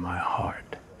bottom of my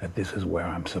heart that this is where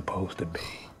I'm supposed to be.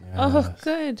 Yes. Oh,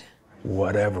 good.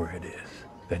 Whatever it is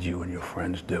that you and your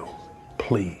friends do,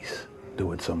 please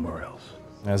do it somewhere else.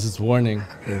 That's its warning.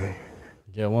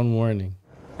 Yeah, one warning.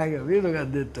 Hai capito che ha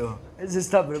detto? E si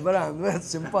sta preparando, è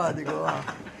simpatico, va.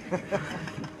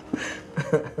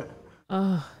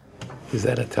 Oh. Is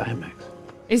that a Timex?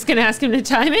 He's going to ask him to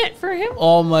time it for him?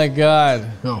 Oh my God.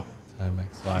 No.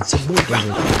 Timex.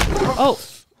 Oh.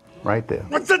 Right there.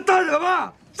 Ma sentite,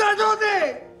 va!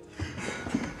 Sentite!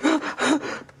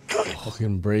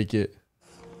 Fucking break it.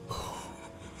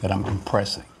 That I'm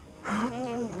compressing.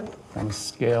 On a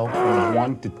scale from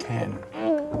 1 to 10,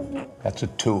 that's a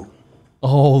 2.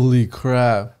 Holy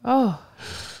crap. Oh.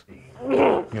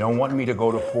 You don't want me to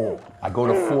go to 4. I go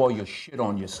to 4, you shit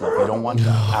on yourself. You don't want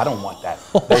that. I don't want that.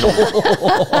 They don't.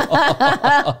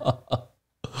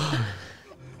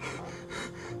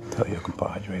 Tell your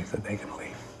compadres that they can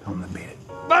leave. Tell them to beat it.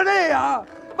 Va via!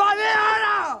 Va via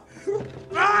ora!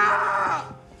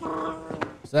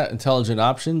 Is that Intelligent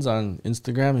Options on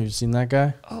Instagram? Have you seen that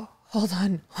guy? Oh, hold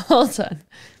on. Hold on.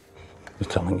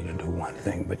 It's telling you to do one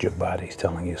thing, but your body's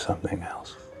telling you something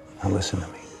else. Now listen to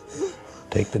me.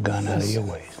 Take the gun out of your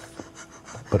waist.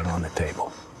 Put it on the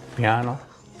table. Piano.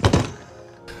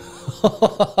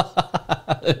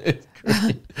 It's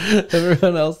great.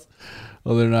 Everyone else,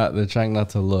 well, they're not. They're trying not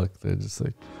to look. They're just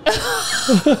like.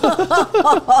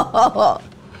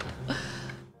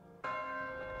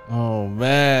 Oh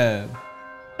man!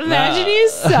 Imagine you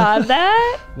saw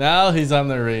that. Now he's on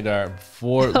the radar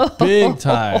for big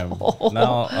time.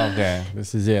 Now, okay,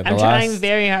 this is it. I'm trying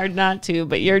very hard not to,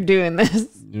 but you're doing this.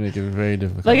 You make it very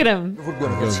difficult. Look at him. He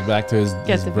goes back to his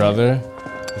brother.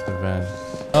 Get the van.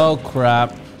 Oh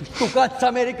crap! Tu cazzo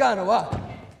americano, va.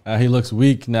 He looks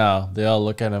weak now. They all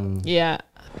look at him. Yeah.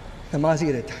 Dammi la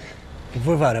sigaretta. Che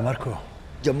vuoi fare, Marco?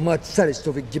 Di ammazzare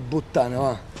sto figlio di puttana,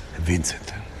 va.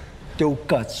 Vincent. Te un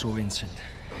cazzo, Vincent.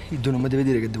 Io tu non mi devi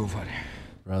dire che devo fare.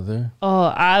 Brother? Oh,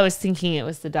 I was thinking it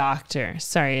was the doctor.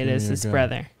 Sorry, it is his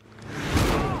brother.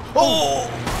 Oh!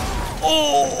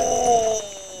 Oh!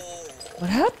 What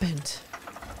happened?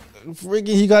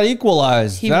 Freaking, he got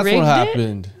equalized. He That's what rigged it?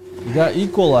 happened. He got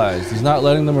equalized. He's not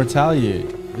letting them retaliate.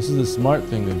 This is the smart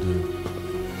thing to do.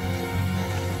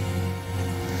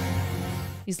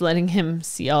 He's letting him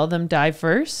see all of them die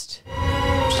first.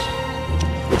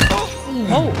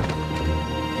 Oh.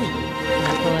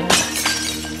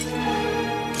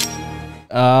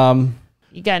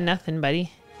 You got nothing,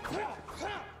 buddy.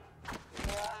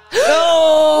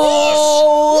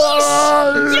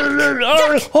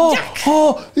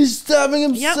 Oh, he's stabbing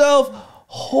himself. Yep.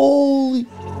 Holy.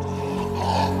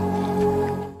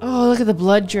 Oh, look at the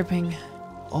blood dripping.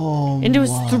 Oh, into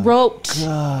his throat.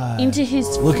 God. Into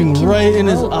his looking right in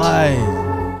his eye.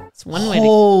 It's one way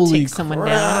to take someone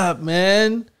down.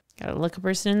 Man. Gotta look a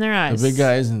person in their eyes. The big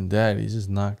guy isn't dead. He's just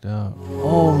knocked out.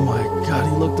 Oh my God.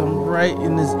 He looked him right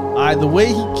in his eye. The way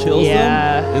he kills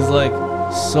them is like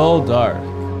so dark.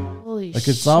 Holy like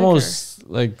it's almost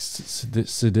like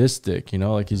sadistic, you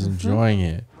know, like he's enjoying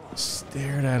it.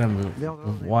 Stared at him,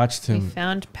 watched him. We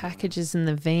found packages in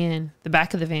the van, the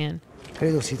back of the van.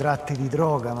 Credo si tratti di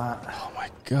droga, ma... Oh my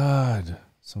God.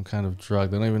 Some kind of drug.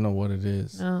 They don't even know what it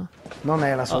is. Oh. Non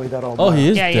è la solita roba. Oh, he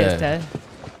is dead. He is dead.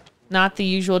 Not the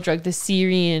usual drug, the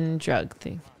Syrian drug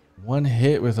thing. One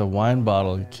hit with a wine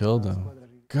bottle killed him.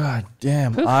 God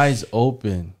damn, eyes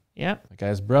open. Yep. The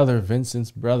guy's brother,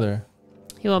 Vincent's brother.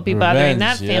 He won't be bothering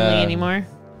that family anymore.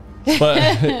 But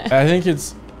I think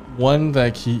it's one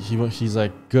that he's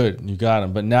like, good, you got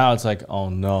him. But now it's like, oh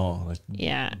no. Like,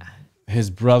 yeah. His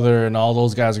brother and all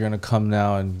those guys are going to come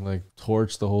now and like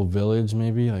torch the whole village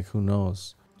maybe. Like, who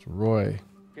knows? It's Roy.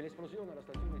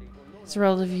 It's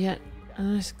relative yet.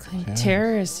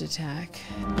 Terrorist attack.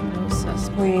 No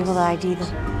suspect. Were you able to ID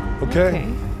them? Okay.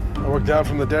 I worked out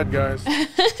from the dead guys.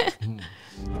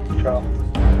 Ciao.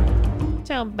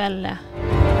 Ciao, Bella.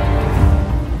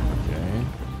 Okay.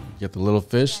 You get the little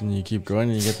fish and you keep going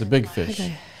and you get the big fish.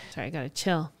 Okay. Sorry, I gotta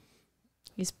chill.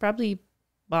 He's probably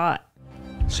bought.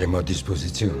 Siamo a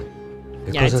disposizione.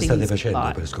 Che Yeah, cosa I'd say state he's facendo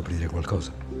bought. per scoprire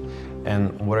qualcosa?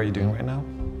 And what are you doing right now?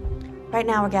 Right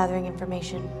now we're gathering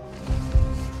information.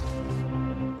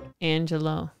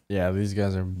 Angelo. Yeah, these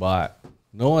guys are bought.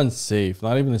 No one's safe.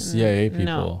 Not even the CIA people.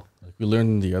 no. Like we learned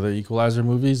in the other Equalizer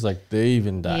movies, like they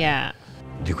even died. Yeah.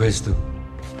 Di questo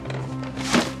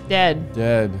Dead.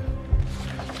 Dead.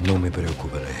 non mi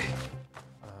preoccupa lei.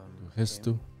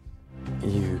 Histu.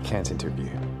 You can't interview.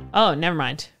 Oh, never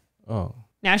mind. Oh.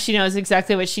 Now she knows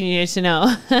exactly what she needed to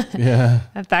know. Yeah.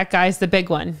 That guy's the big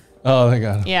one. Oh, they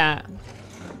got him. Yeah.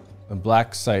 The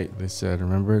black site, they said.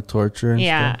 Remember torture and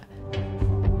Yeah. stuff?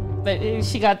 But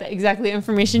she got exactly the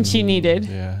information she needed.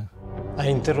 Yeah.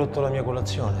 Hai interrotto la mia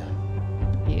colazione.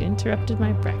 You interrupted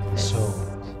my breakfast. So,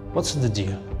 what's the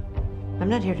deal? I'm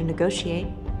not here to negotiate.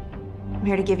 I'm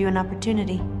here to give you an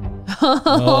opportunity.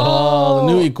 Oh, the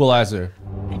new Equalizer.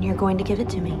 And you're going to give it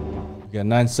to me. You got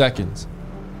 9 seconds.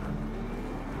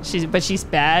 But she's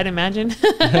bad, imagine.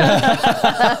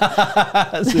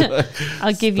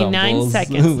 I'll give you 9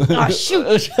 seconds. Oh,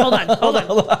 shoot. Hold on.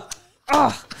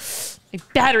 Oh, my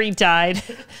battery died.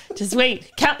 Just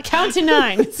wait. Count to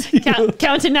 9.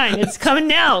 Count to 9. It's coming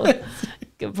now.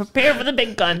 Prepare for the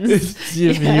big guns.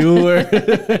 If you were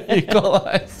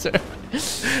Equalizer.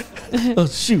 Oh,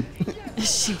 shoot.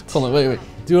 Hold on, wait.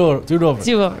 Do it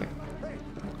over.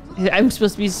 I'm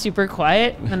supposed to be super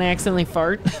quiet and I accidentally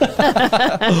fart.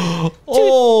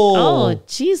 Oh,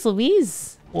 jeez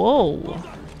Louise. Whoa.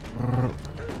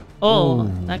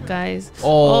 Oh, that guy's.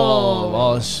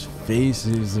 Oh,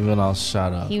 faces even all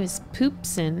shot up. He was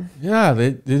poopsing. Yeah,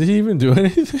 did he even do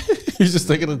anything? He's just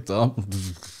taking a dump.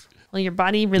 Well, your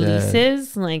body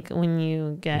releases like when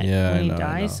you I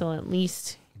die, know. so at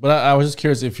least. But I was just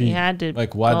curious if he had to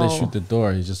like why'd go. they shoot the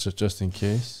door? He's just in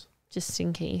case. Just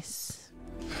in case.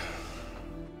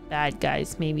 Bad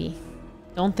guys, maybe.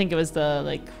 Don't think it was the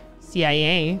like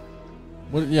CIA.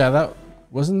 What? Yeah, that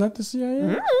wasn't that the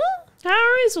CIA. How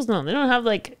are we supposed to know? They don't have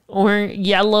like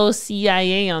yellow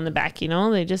CIA on the back, you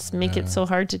know? They just make it so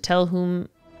hard to tell who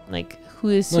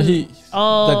is No, who.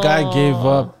 the guy gave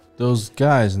up those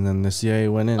guys, and then the CIA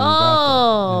went in. And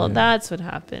got them. That's what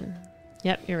happened.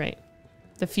 Yep, you're right.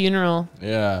 The funeral.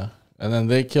 Yeah, and then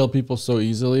they kill people so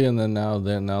easily, and then now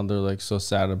they're like so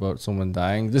sad about someone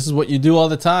dying. This is what you do all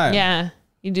the time. Yeah,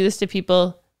 you do this to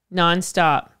people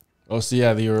nonstop. Oh, so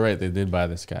yeah, you were right. They did buy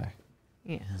this guy.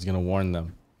 Yeah, he's gonna warn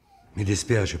them. Mi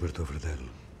dispiace per tuo fratello.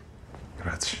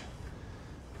 Grazie.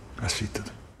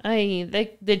 Ascittati.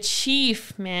 The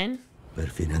chief, man. Per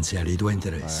finanziare I tuoi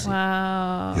interessi.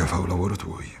 Wow. Io fa un lavoro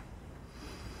tuo. You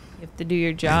have to do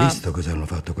your Hai job. visto cosa hanno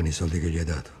fatto con I soldi che gli hai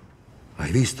dato? Hai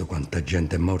visto quanta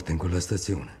gente è morta in quella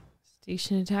stazione?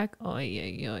 Station attack? Oi,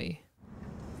 oi, oi.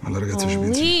 Ma la ragazza ci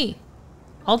pensi? Holy.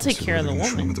 I'll take care of the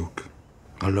woman.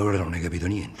 Allora non hai capito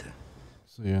niente.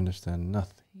 So you understand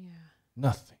nothing.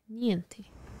 Nothing. Niente.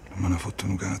 Non me ne fotto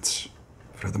un cazzo.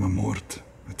 Freda mi è morto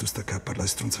e tu stai qua a parlare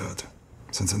stronzate.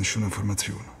 Senza nessuna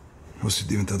informazione. O sei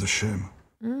diventato scemo.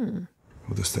 O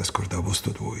tu stai a scordare il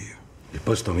posto tuo io. Il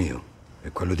posto mio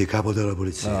è quello di capo della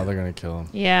polizia. No, they're gonna kill him.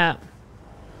 Yeah.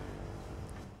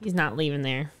 He's not leaving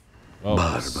there. Oh.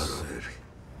 Barbaro eri.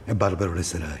 E barbaro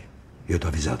resterai. Io ti ho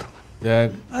avvisato.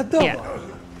 Dad. A dopo. Yeah.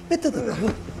 Mettete.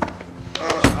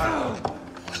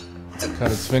 Cut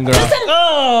his finger off.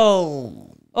 Oh!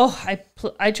 Oh,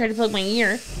 I tried to plug my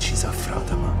ear. Ci sa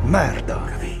frata, ma merda.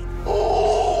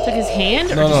 Took his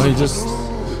hand? No, he just.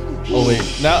 Oh wait,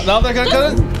 now they're gonna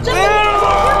cut it.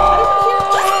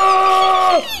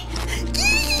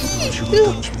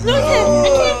 No,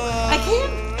 I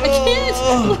can't.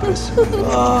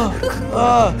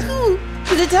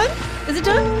 Is it done? Is it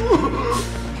done?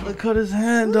 They cut his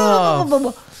hand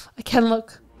off. I can't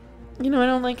look. You know, I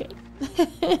don't like it.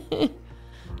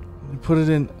 You put it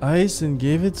in ice and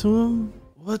gave it to him?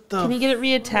 What the? Can you get it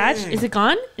reattached? Is it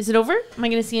gone? Is it over? Am I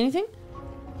going to see anything?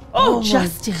 Oh,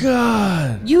 Justin. My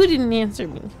God. You didn't answer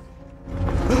me.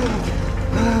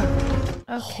 Okay.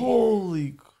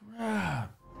 Holy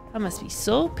crap. That must be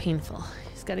so painful.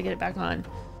 He's got to get it back on.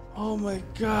 Oh my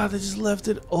God, they just left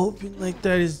it open like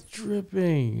that. It's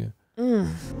dripping. Ti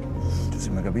sei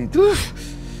mai capito?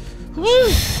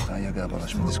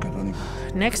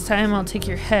 Next time, I'll take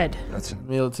your head.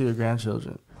 Mail it to your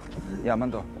grandchildren. Yeah,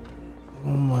 Mando. Oh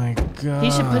my God.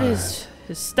 He should put his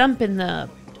stump in the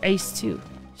ice too.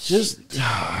 Just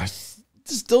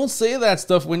don't say that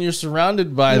stuff when you're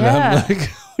surrounded by them.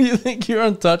 Like, you think you're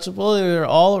untouchable? They're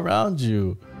all around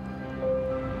you.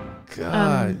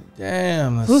 God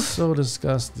damn, that's so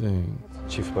disgusting.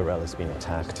 Chief Burrell is being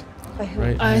attacked.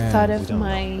 Right I hand. thought of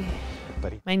my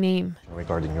name.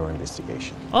 Regarding your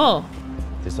investigation. Oh,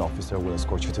 This officer will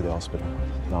escort you to the hospital.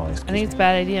 Now, I think it's a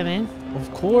bad idea, man.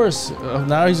 Of course.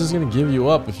 Now he's just gonna give you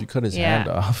up if you cut his hand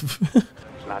off.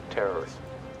 It's not terrorists.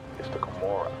 It's the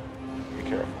Camorra. Be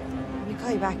careful. Let me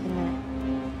call you back in a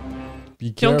minute.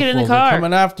 Be careful. Don't get in the They're car.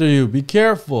 coming after you. Be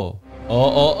careful.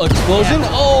 Oh, explosion. Yeah.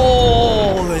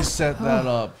 Oh, they set that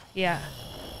up. Yeah.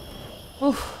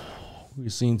 Oof.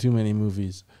 We've seen too many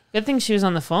movies. Good thing she was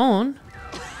on the phone.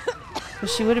 But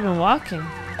she would have been walking.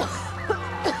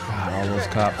 God, all those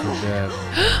cops are dead.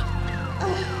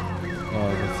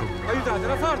 Oh, that's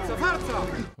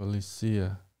it.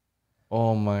 Alicia.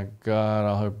 Oh my God,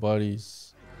 all her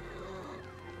buddies.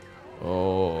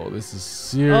 Oh, this is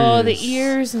serious. Oh, the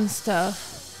ears and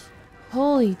stuff.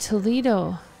 Holy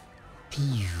Toledo.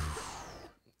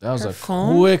 That was Her a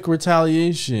phone? quick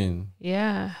retaliation.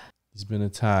 Yeah. He's been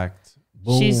attacked.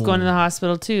 Boom. She's going to the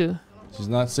hospital too. She's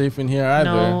not safe in here either.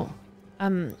 No.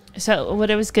 So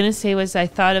what I was gonna say was I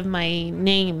thought of my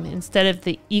name instead of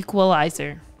the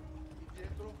Equalizer.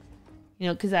 You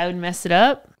know, because I would mess it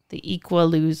up. The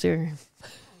Equaloser.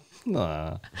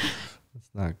 Nah, that's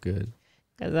not good.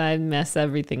 Because I'd mess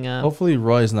everything up. Hopefully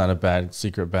Roy's not a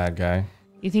secret bad guy.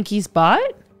 You think he's bought?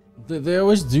 They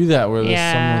always do that where there's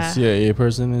some CIA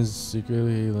person is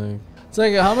secretly like. It's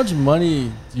like, how much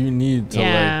money do you need to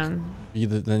like be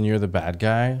then you're the bad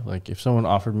guy? Like if someone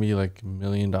offered me like $1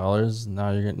 million,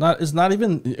 now you're gonna it's not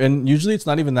even, and usually it's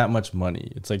not even that much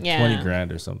money. It's like 20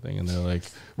 grand or something, and they're like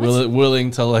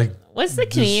willing to like. What's the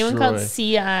Canadian one called?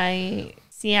 CIAI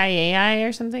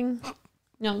or something?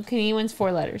 No, Canadian's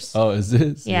 4 letters. Oh, is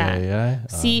it? Yeah.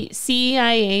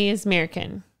 CIA is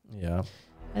American. Yeah.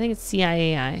 I think it's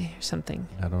CIAI or something.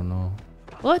 I don't know.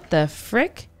 What the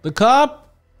frick? The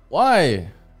cop?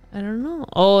 Why? I don't know.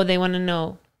 Oh, they want to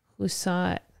know who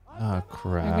saw it. Oh,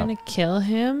 crap. They're going to kill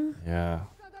him? Yeah.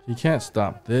 You can't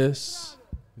stop this.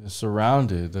 They're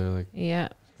surrounded. They're like... Yeah.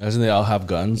 Imagine they all have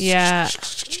guns. Yeah.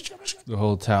 The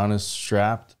whole town is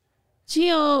strapped.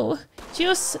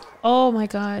 Gio's... Oh, my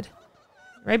God.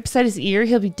 Right beside his ear,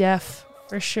 he'll be deaf.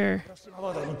 For sure.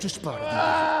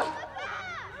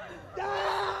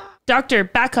 Doctor,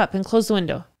 back up and close the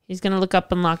window. He's going to look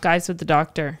up and lock eyes with the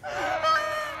doctor.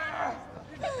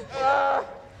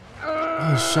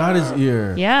 Oh, shot his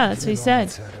ear. Yeah, that's what he said.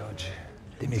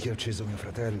 Dimmi che ho ucciso mio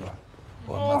fratello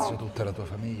o ammazzo tutta la tua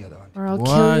famiglia davanti. Or I'll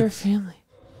kill your family.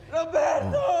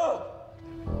 Roberto!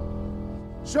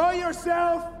 Show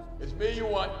yourself! It's me you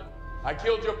want. I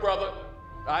killed your brother.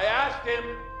 I asked him,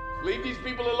 leave these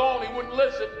people alone. He wouldn't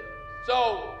listen.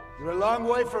 So... You're a long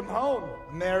way from home,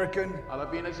 American. Alla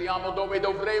fine siamo dove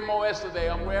dovremmo essere.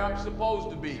 I'm where I'm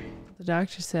supposed to be. The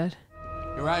doctor said.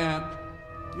 Here I am.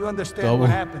 You understand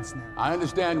what happens now. I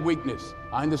understand weakness.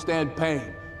 I understand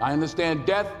pain. I understand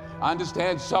death. I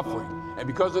understand suffering. And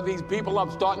because of these people, I'm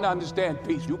starting to understand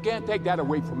peace. You can't take that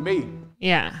away from me.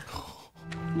 Yeah.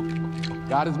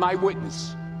 God is my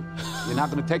witness. You're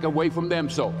not going to take away from them,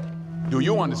 so do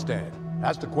you understand?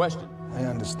 That's the question. I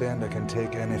understand I can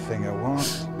take anything I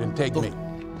want. Then take me.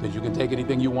 Since you can take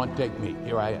anything you want, take me.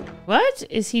 Here I am. What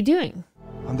is he doing?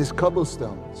 On these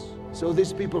cobblestones, so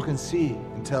these people can see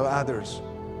and tell others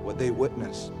what they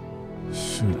witnessed.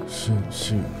 Shoot.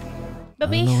 But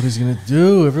I don't know what he's gonna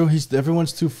do.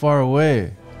 Everyone's too far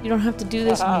away. You don't have to do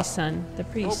this, my son. The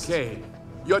priest. Okay,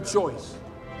 your choice.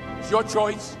 It's your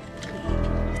choice.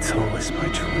 It's always my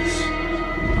choice.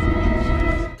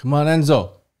 Come on,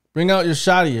 Enzo. Bring out your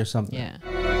shotty or something. Yeah.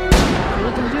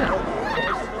 Look at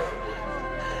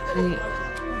him do it.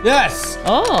 Yes!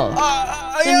 Oh.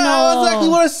 Yeah, that's exactly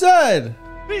what I said.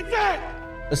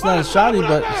 It's not a shotty,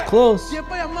 but it's close.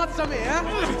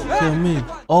 Kill me.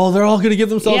 Oh, they're all gonna give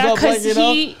themselves up, like, you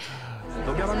know?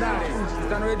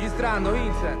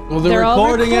 Well, they're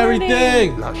recording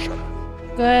everything.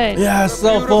 Good. Yeah,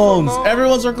 cell phones.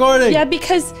 Everyone's recording. Yeah,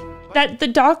 because the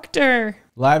doctor.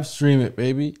 Live stream it,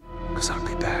 baby. Because I'll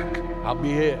be back. I'll be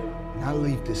here. And I'll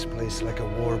leave this place like a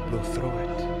war blew through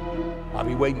it. I'll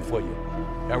be waiting for you.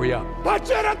 Hurry up.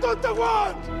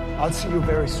 I'll see you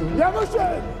very soon.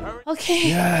 Okay.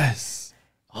 Yes.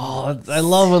 Oh, I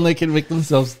love when they can make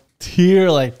themselves tear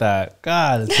like that.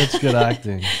 God, it's such good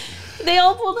acting. They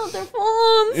all pulled out their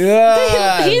phones.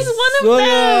 Yeah. He's one of Look them.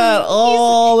 at that.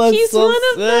 Oh, that's he's so one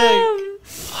of sick.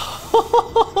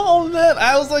 Oh, man.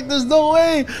 I was like, there's no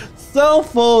way cell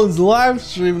phones live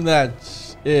stream that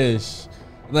ish.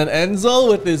 And then Enzo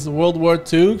with his World War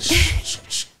II.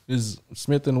 Is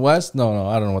Smith and West? No,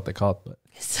 I don't know what they call it. But.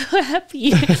 So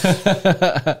happy.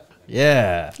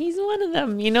 Yeah. He's one of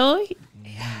them, you know?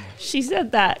 She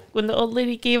said that when the old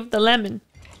lady gave the lemon.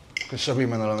 What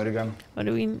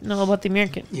do we know about the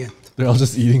American? Yeah. They're all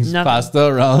just eating pasta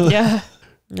around. Yeah.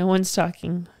 No one's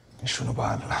talking. Nessuno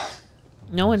parla.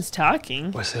 No one's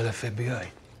talking. Può essere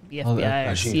l'FBI. The FBI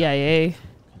or CIA.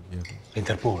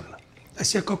 Interpol. E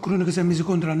se qualcuno che si è messo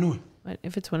contro a noi? What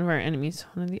if it's one of our enemies?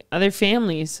 One of the other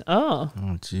families. Oh.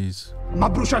 Oh, jeez. Ma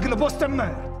brucia che la posta è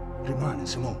merda. Rimane,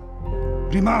 Simone.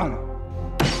 Rimane.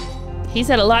 He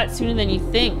said a lot sooner than you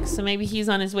think, so maybe he's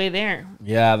on his way there.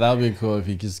 Yeah, that would be cool if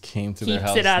he just came to their Keeps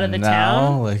house it out of the now.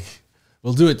 town. Like,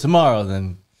 we'll do it tomorrow.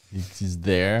 Then he's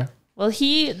there. Well,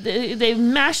 they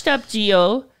mashed up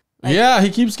Gio. Like, yeah, he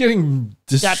keeps getting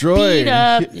destroyed.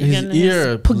 Got beat up. His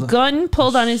ear. Gun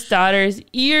pulled on his daughter's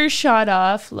ear, shot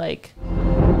off. Like,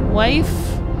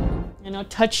 wife,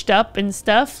 touched up and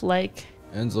stuff. Like,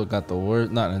 Enzo got the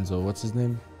worst. Not Enzo. What's his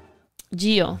name?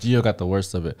 Gio. Gio got the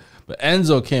worst of it. But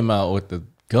Enzo came out with the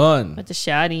gun. With the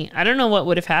shotty. I don't know what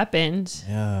would have happened.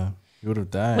 Yeah, he would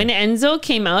have died. When Enzo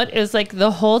came out, it was like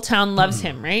the whole town loves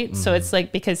him, right? So it's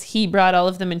like because he brought all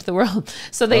of them into the world.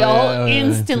 So they all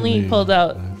instantly pulled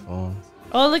out.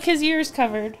 Oh, look, his ear's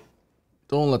covered.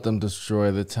 Don't let them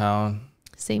destroy the town.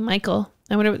 St. Michael.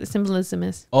 I wonder what the symbolism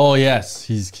is. Oh, yes.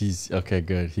 He's okay,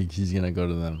 good. He's going to go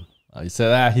to them. He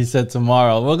said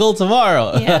tomorrow. We'll go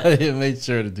tomorrow. Yeah. He made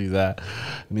sure to do that.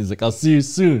 And he's like, I'll see you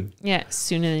soon. Yeah,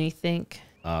 sooner than you think.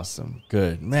 Awesome.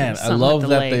 Good. Man, I love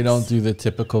that they don't do the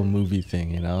typical movie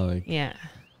thing, Like, yeah.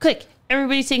 Quick,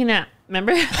 everybody take a nap.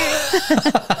 Remember?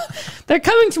 They're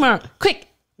coming tomorrow. Quick,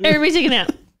 everybody take a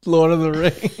nap. Lord of the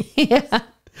Rings. Yeah.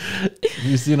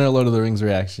 You've seen our Lord of the Rings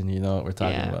reaction. You know what we're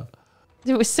talking about.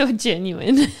 It was so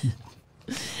genuine.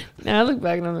 Now I look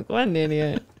back and I'm like, what an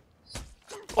idiot.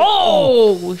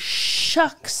 Oh,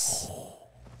 shucks.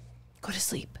 Go to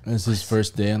sleep. It's his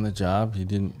first day on the job.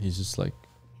 He's just like.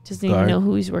 Doesn't even know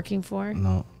who he's working for.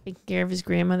 No. Taking care of his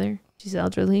grandmother. She's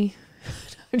elderly.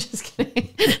 I'm just kidding.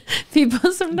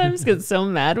 People sometimes get so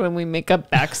mad when we make up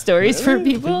backstories for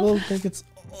people. People think it's.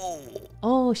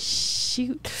 Oh,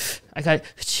 shoot. I got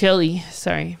chili.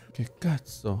 Sorry. Que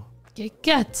cazzo. Que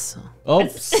cazzo.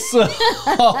 Oops.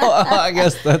 I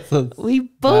guess that's a We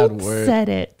bad both word. said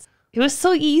it. It was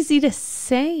so easy to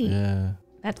say. Yeah.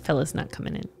 That fella's not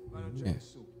coming in. Yeah.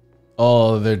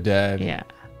 Oh, they're dead. Yeah.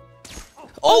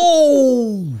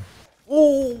 Oh!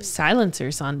 Oh!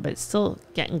 Silencer's on, but it's still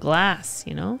getting glass,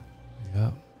 you know?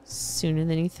 Yeah. Sooner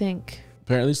than you think.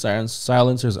 Apparently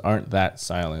silencers aren't that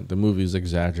silent. The movie's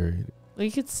exaggerated. Well,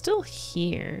 you could still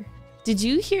hear. Did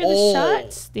you hear the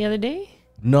shots the other day?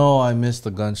 No, I missed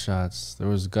the gunshots. There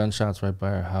was gunshots right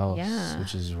by our house, Yeah.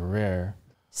 which is rare.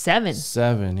 7.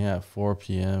 7, yeah, 4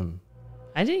 p.m.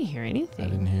 I didn't hear anything. I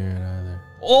didn't hear it either.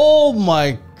 Oh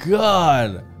my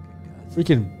god!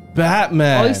 Freaking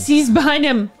Batman! Oh, he sees behind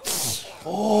him.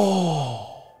 Oh!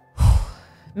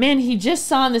 Man, he just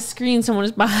saw on the screen someone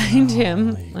was behind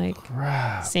him. Like,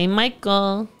 crap. Same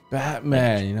Michael.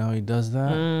 Batman, you know how he does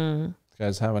that? Mm. This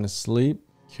guy's having a sleep.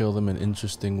 Kill them in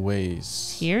interesting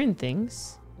ways. Hearing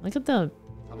things. Look at the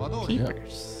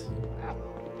peepers.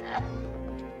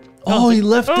 Oh, he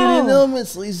left it in Oh. him.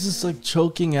 He's just like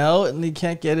choking out and he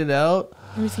can't get it out.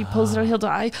 And if he pulls it out, he'll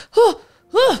die. Oh,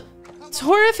 oh, it's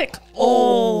horrific.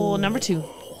 Oh, number 2.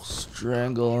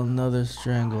 Strangle, another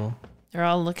strangle. They're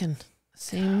all looking.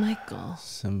 Same Michael.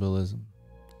 Symbolism.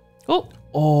 Oh.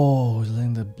 Oh, he's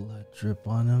letting the blood drip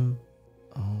on him.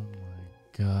 Oh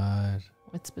my god.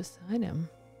 What's beside him?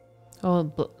 Oh,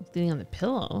 bleeding on the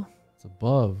pillow. It's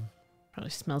above. Probably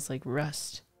smells like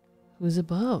rust. Who's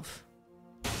above?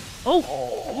 Oh.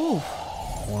 Oh.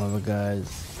 One of the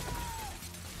guys.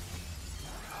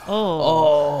 Oh.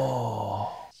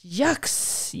 Oh.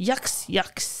 Yucks. Yucks.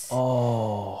 Yucks.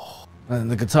 Oh. And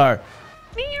the guitar.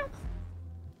 Meow.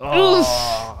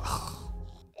 Oh.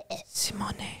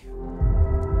 Simone.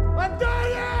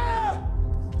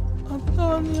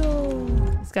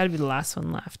 Antonio. It's got to be the last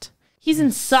one left. He's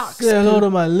in socks. Say hello to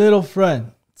my little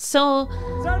friend. So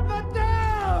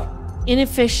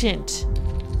inefficient.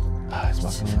 He's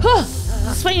walking around.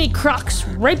 Swinging Crocs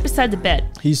right beside the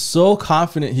bed. He's so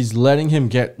confident he's letting him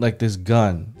get like this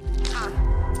gun.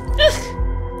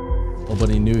 Oh, but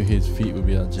he knew his feet would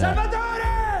be on jack.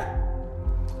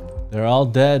 They're all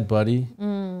dead, buddy.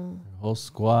 Whole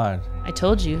squad. I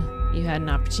told you, you had an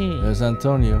opportunity. There's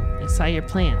Antonio. I saw your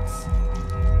plans.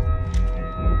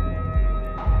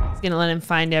 He's gonna let him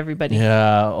find everybody.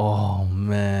 Yeah. Oh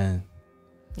man.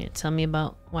 Yeah. Tell me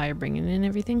about why you're bringing in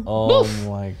everything. Oh Oof.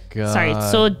 my god. Sorry,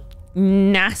 it's so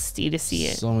nasty to see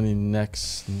it. So many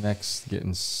necks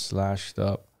getting slashed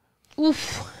up.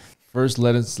 Oof. First,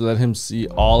 let him see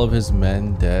all of his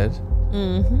men dead.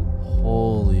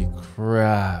 Holy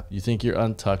crap! You think you're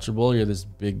untouchable? You're this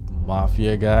big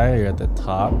mafia guy. You're at the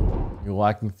top. You're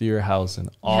walking through your house and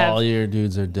all your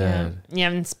dudes are dead. You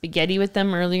having spaghetti with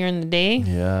them earlier in the day?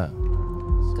 Yeah.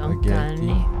 Con Spaghetti.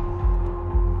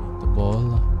 carne. The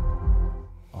bowl.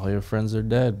 All your friends are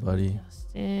dead, buddy.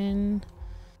 Justin.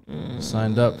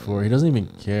 Signed up for it. He doesn't even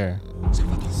care.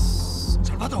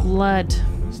 Blood.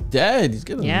 He's dead. He's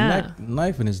got a Yeah.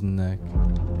 knife in his neck.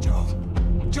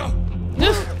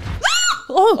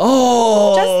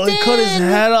 Oh, he cut his Justin!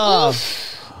 head off.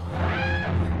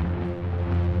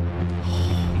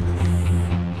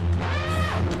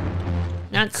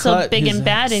 Not so Cut big his and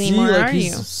bad head. anymore, See, like, are he's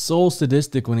you? so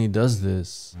sadistic when he does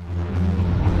this.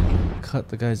 Cut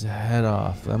the guy's head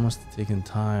off. That must have taken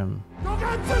time. And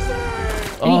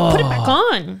he put it back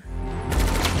on.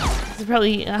 This is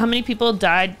probably how many people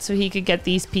died so he could get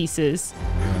these pieces.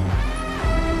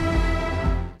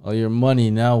 All your money,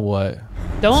 now what?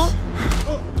 Don't.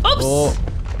 Oops. Oh,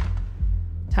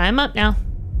 Time up now.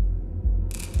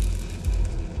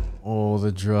 oh,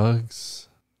 the drugs.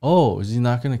 Oh, is he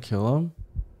not gonna kill him?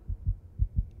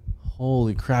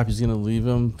 Holy crap, he's gonna leave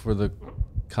him for the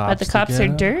cops. But the to cops get are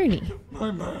him? dirty.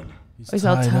 My man. He's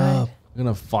all tied. up. I'm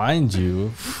gonna find you.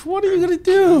 What are you gonna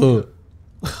do?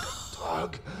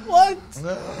 Dog. What?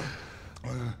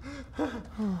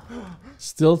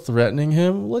 Still threatening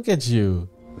him? Look at you.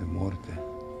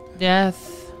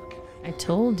 Death. I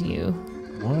told you.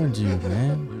 Warned you,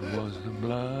 man. It was the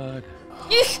blood.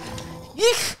 Yeek.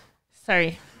 Yeek.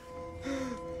 Sorry.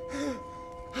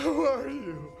 Who are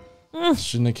you?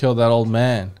 Shouldn't have killed that old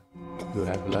man. You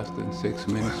have less than 6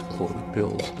 minutes before the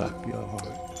pills stop your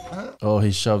heart. Oh,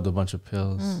 he shoved a bunch of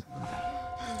pills.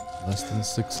 Less than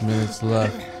 6 minutes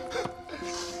left.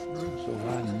 So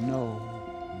I know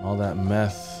all that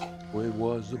meth. It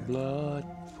was the blood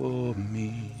for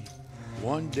me.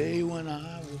 One day when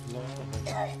I was lost.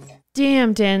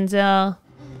 Damn, Denzel.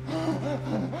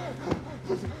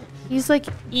 He's like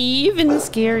even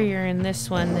scarier in this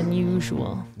one than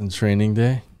usual. In Training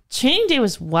Day? Training Day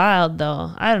was wild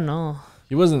though. I don't know.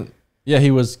 He wasn't. Yeah,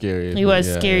 he was scary. He was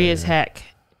scary as heck.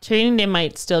 Training Day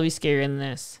might still be scarier than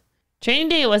this. Training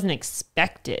Day wasn't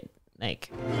expected. Like,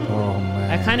 oh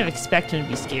man, I kind of expect him to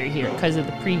be scary here because of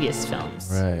the previous films.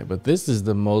 Right, but this is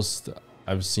the most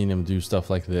I've seen him do stuff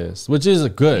like this, which is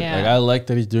good. Yeah. Like, I like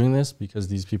that he's doing this because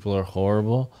these people are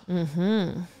horrible.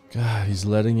 Mm-hmm. God, he's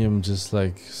letting him just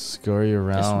like scurry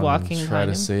around and try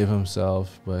to save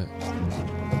himself, but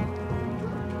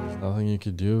there's nothing you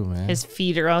could do, man. His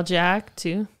feet are all jacked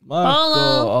too.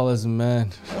 Marco, all his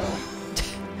men.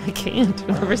 I can't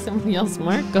remember somebody else,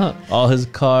 Marco. All his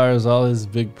cars, all his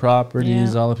big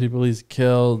properties, all the people he's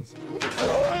killed.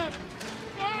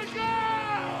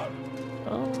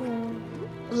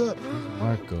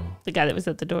 Marco. The guy that was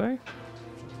at the door?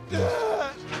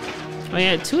 Oh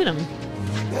yeah, 2 of them.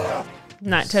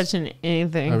 Not touching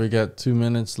anything. We got 2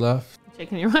 minutes left.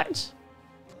 Checking your watch.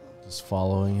 Just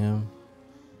following him.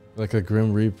 Like a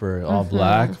Grim Reaper, all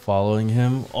black, following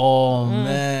him. Oh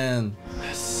man.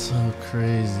 That's so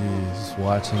crazy. Just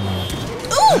watching him.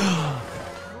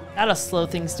 That'll slow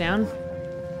things down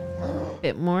a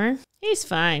bit more. He's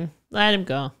fine. Let him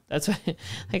go. That's why,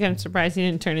 like, I'm surprised he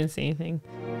didn't turn and say anything.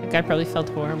 That guy probably felt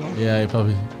horrible. Yeah,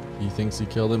 he thinks he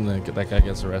killed him. Then that guy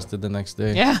gets arrested the next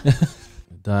day. Yeah.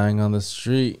 Dying on the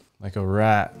street like a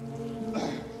rat.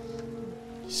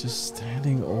 He's just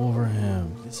standing over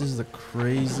him. This is the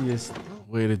craziest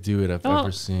way to do it I've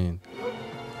ever seen.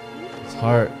 His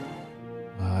heart.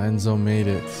 Enzo made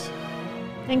it.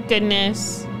 Thank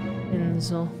goodness.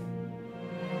 Denzel.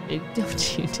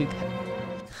 Don't you do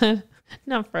that.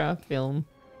 Not for a film.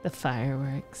 The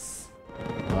fireworks.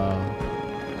 Wow.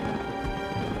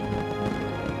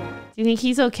 Do you think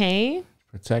he's okay?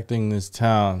 Protecting this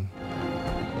town.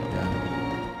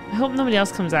 I hope nobody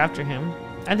else comes after him.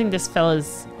 I think this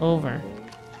fella's over.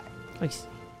 Oh, he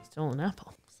stole an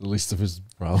apple. It's the least of his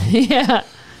problems. Yeah.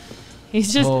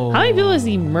 He's just... how many people has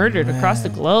he murdered across the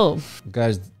globe?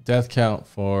 Guy's death count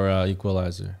for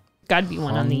Equalizer. Gotta be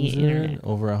one on the internet.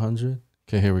 Over 100?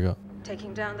 Okay, here we go.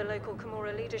 Taking down the local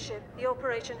Camorra leadership, the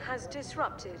operation has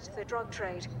disrupted the drug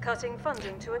trade, cutting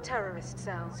funding to a terrorist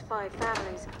cell. 5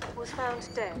 families was found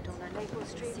dead on a Naples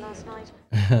street last night.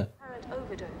 Apparent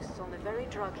overdose on the very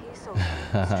drug he sold on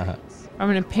the streets.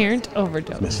 From an apparent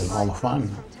overdose. Missing all the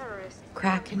fun.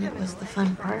 Cracking it was the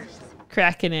fun part.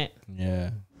 Cracking it.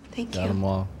 Yeah. Thank Got you. them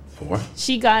all.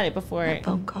 She got it before it.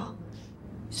 Phone call.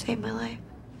 Saved my life.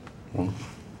 Well,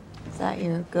 Is that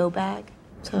your go bag?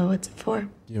 So what's it for?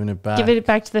 Giving it back. Give it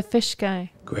back to the fish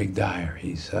guy. Greg Dyer,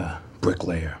 he's a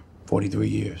bricklayer, 43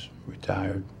 years,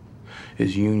 retired.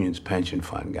 His union's pension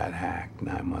fund got hacked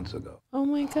 9 months ago. Oh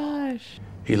my gosh.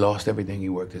 He lost everything he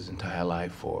worked his entire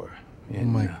life for. Oh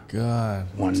my God.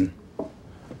 One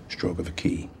stroke of a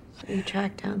key. So you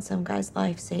tracked down some guy's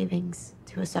life savings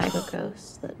to a cyber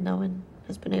ghost that no one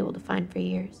has been able to find for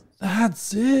years.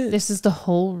 That's it. This is the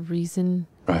whole reason.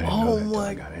 Right, I didn't know that till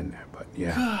I got in there, but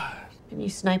yeah. God. And you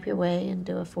snipe your way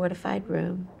into a fortified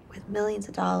room with millions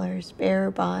of dollars,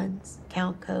 bearer bonds,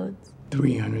 account codes.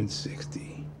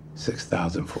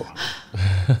 366,000 for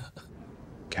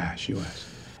cash U.S.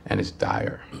 And it's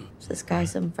Dyer. Is this guy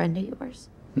some friend of yours?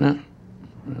 No.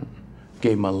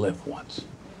 Gave him a lift once.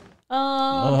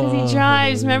 Oh, because he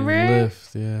drives, remember?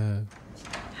 Lift, yeah.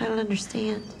 I don't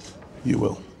understand. You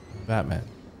will. Batman.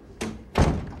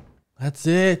 That's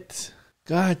it.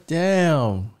 God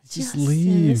damn. He just Justin,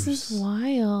 leaves. This is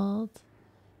wild.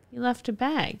 He left a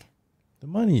bag. The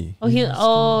money.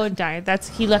 Oh, Dyer.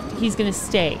 He left. He's gonna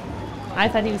stay. I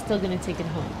thought he was still gonna take it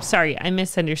home. Sorry, I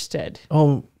misunderstood.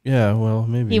 Oh, yeah, well,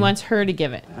 maybe. He wants her to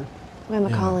give it. We're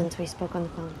McCall, we spoke on the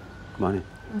phone. Come on in.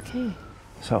 Okay.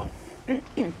 So,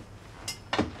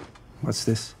 what's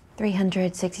this?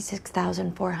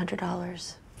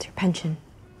 $366,400. It's your pension.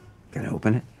 Can I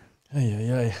open it?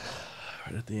 Right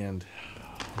at the end.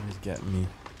 He's getting me.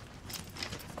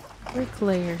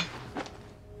 Bricklayer.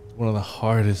 One of the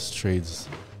hardest trades,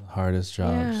 hardest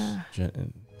jobs. Yeah.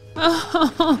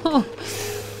 Oh.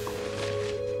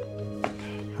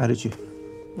 How did you?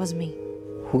 Was me.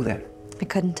 Who then? I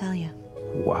couldn't tell you.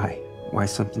 Why? Why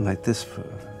something like this for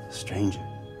a stranger?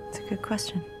 It's a good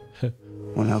question.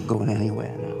 We're not going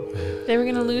anywhere now. They were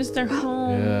gonna lose their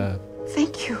home. Yeah.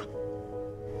 Thank you.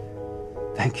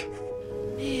 Thank you.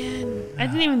 Man, I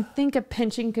didn't even think a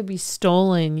pension could be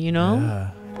stolen, you know?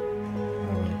 Yeah.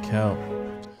 count.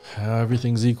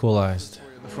 Everything's equalized.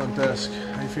 The front desk.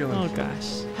 How you feeling? Oh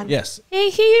gosh. Yes. Hey,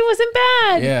 he wasn't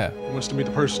bad. Yeah. He wants to meet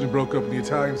the person who broke up the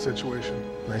Italian situation.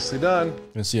 Nicely done.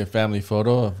 Gonna see a family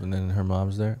photo of, and then her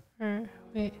mom's there.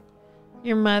 Wait.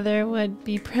 Your mother would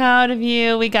be proud of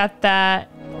you. We got that.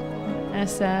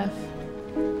 SF.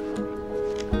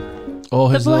 Oh,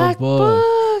 his the black little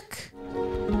book.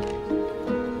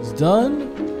 He's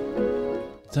done?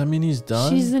 Does that mean he's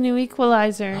done? She's the new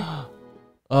Equalizer.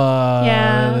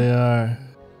 Yeah. There they are.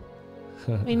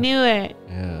 We knew it.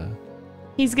 Yeah.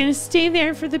 He's gonna stay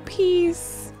there for the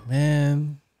peace.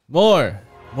 Man. More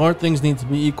things need to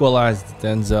be equalized,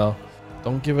 Denzel.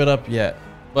 Don't give it up yet.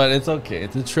 But it's okay.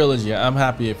 It's a trilogy. I'm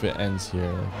happy if it ends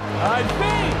here.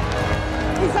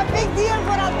 It's a big deal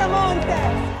for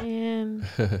Altamonte. Man.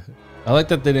 I like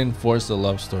that they didn't force a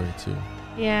love story too.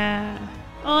 Yeah.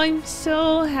 Oh, I'm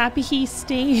so happy he's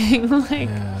staying. Like,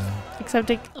 except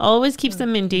it always keeps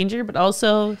them in danger, but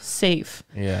also safe.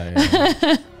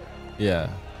 Yeah. Yeah.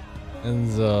 And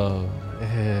so,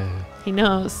 he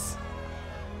knows.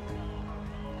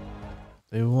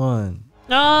 They won.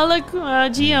 Oh, look,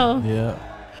 Gio. Yeah.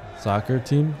 Soccer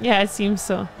team? Yeah, it seems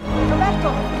so. Roberto,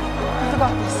 I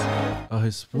forgot this. Oh,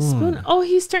 his spoon. The spoon. Oh,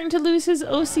 he's starting to lose his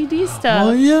OCD stuff.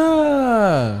 Oh,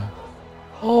 yeah.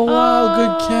 Oh, wow.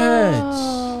 Good catch.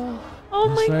 Oh,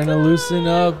 he's my trying to loosen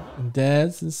up and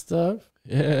dance and stuff.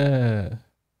 Yeah.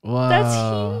 Wow. That's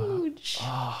huge.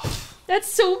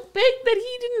 That's so big that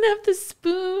he didn't have the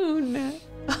spoon.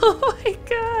 Oh, my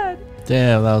God.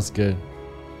 Damn, that was good.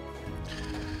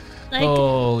 Like,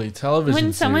 holy television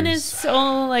when someone series. is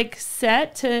so like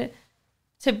set to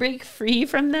break free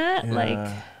from that, like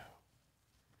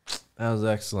that was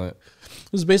excellent.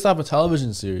 It was based off a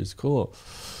television series. Cool.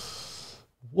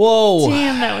 Whoa.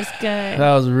 Damn, that was good.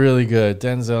 That was really good.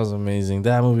 Denzel's amazing.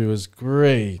 That movie was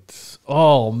great.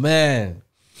 Oh man.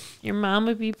 Your mom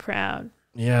would be proud.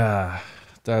 Yeah.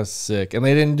 That was sick. And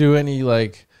they didn't do any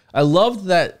like I loved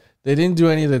that they didn't do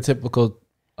any of the typical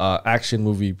action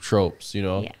movie tropes, you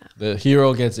know. Yeah. The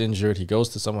hero gets injured, he goes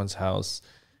to someone's house,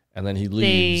 and then he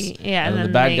leaves. And then the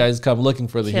then bad they guys come looking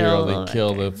for the hero. They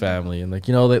kill the family, and like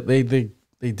you know, they did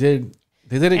it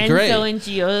great. Enzo and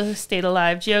Gio stayed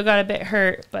alive. Gio got a bit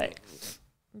hurt, but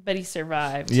he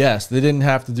survived. Yes, they didn't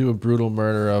have to do a brutal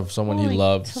murder of someone he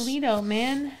loved. Toledo,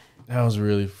 man. That was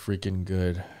really freaking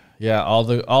good. Yeah, all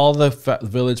the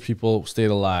village people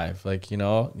stayed alive. Like you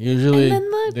know, usually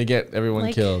they get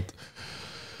everyone killed.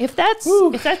 If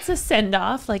that's a send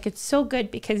off, like it's so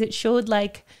good because it showed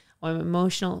like I'm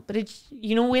emotional, but it's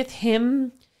with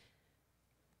him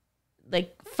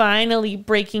like finally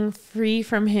breaking free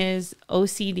from his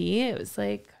OCD. It was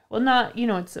like, well, not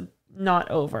it's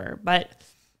not over, but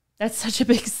that's such a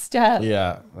big step.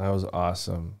 Yeah, that was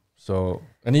awesome. So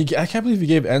and I can't believe he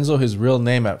gave Enzo his real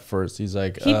name at first. He's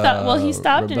like he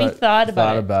stopped and he thought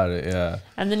about it. Yeah,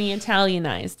 and then he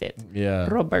Italianized it. Yeah,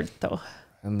 Roberto.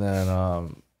 And then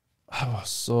that was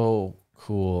so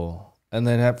cool. And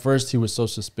then at first he was so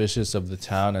suspicious of the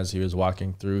town as he was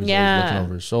walking through. He was looking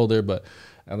over his shoulder,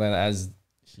 and then as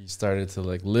he started to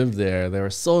like live there, they were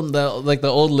so like the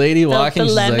old lady walking.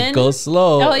 She's like, "Go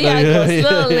slow." Oh yeah, go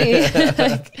slowly.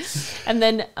 And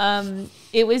then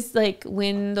it was like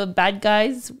when the bad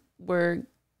guys were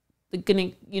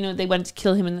gonna, they went to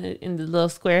kill him in the little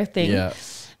square thing. Yeah.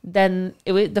 Then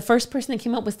the first person that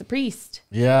came up was the priest.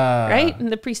 Yeah. Right?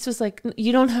 And the priest was like,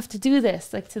 you don't have to do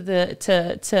this, like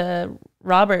to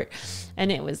Robert.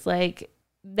 And it was like,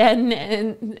 then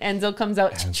Enzo comes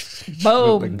out,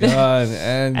 boom. With the gun,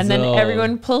 and then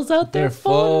everyone pulls out their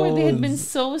phone where they had been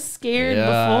so scared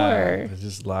before. They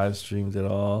just live streamed it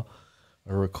all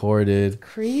or recorded.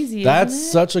 Crazy. That's isn't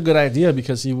it? such a good idea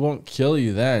because he won't kill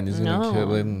you then. He's going to No.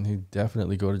 kill him. He'd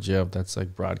definitely go to jail if that's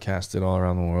like broadcasted all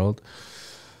around the world.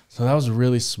 So that was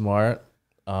really smart.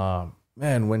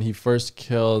 Man, when he first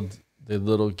killed the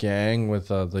little gang with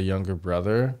the younger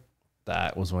brother,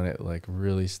 that was when it like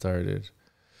really started.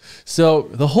 So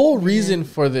the whole reason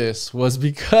for this was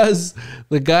because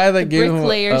the guy that gave him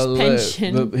bricklayer's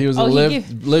pension. He was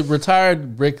a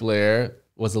retired bricklayer,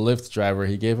 was a Lyft driver.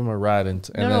 He gave him a ride, and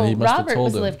then he must have Robert told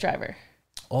was him. the Lyft driver.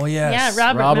 Oh yes, Yeah,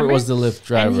 Robert was the Lyft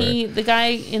driver. And the guy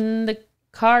in the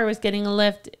car was getting a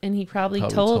lift, and he probably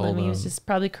told him. He was just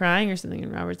probably crying or something,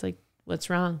 and Robert's like, "What's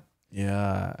wrong?"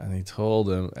 Yeah, and he told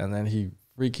him, and then he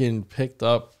freaking picked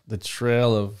up the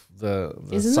trail of the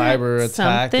cyber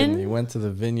attack, and he went to the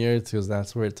vineyards because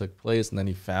that's where it took place, and then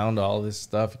he found all this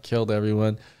stuff. He killed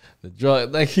everyone. The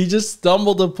drug, like he just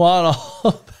stumbled upon all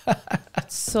of that.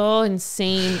 So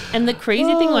insane. And the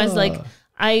crazy thing was, like,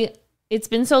 it's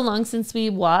been so long since we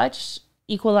watched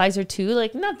Equalizer 2,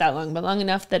 like not that long, but long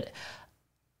enough that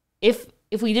if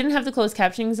we didn't have the closed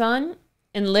captions on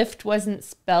and lift wasn't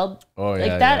spelled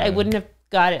like that, I wouldn't have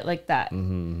got it like that.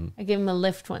 I gave him a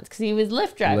lift once because he was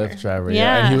Lyft driver. Lyft driver,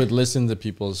 yeah. And he would listen to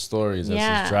people's stories as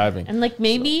he's driving. And like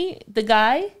maybe the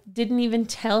guy didn't even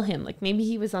tell him. Like maybe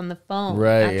he was on the phone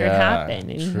after it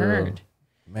happened and he heard.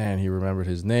 Man, he remembered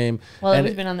his name. Well, it would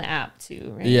have been on the app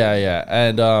too, right? Yeah.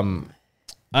 And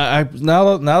I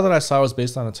now that I saw it was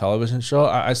based on a television show,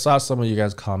 I saw some of you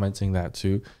guys commenting that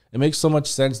too. It makes so much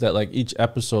sense that like each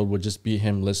episode would just be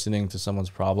him listening to someone's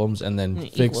problems and then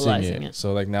fixing it.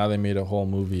 So like now they made a whole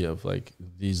movie of like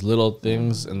these little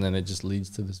things and then it just leads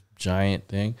to this giant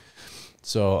thing.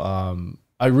 So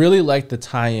I really like the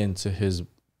tie-in to his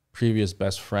previous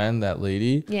best friend, that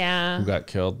lady who got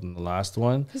killed in the last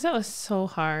one. Because that was so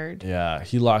hard. Yeah,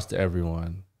 he lost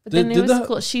everyone. But then it was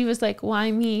cool. She was like,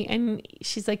 why me? And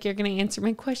she's like, you're going to answer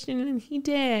my question. And he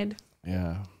did.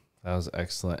 Yeah. That was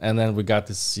excellent. And then we got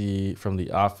to see from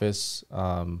The Office,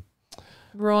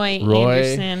 Roy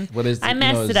Anderson. What is I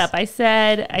messed it up. I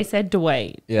said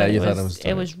Dwight. Yeah, you thought it was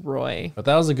Dwight. It was Roy. But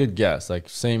that was a good guess. Like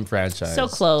same franchise. So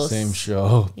close. Same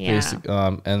show. Yeah. Basic,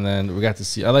 and then we got to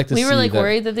see. We were like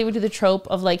worried that they would do the trope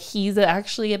of like he's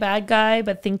actually a bad guy,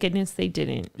 but thank goodness they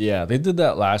didn't. Yeah, they did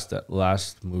that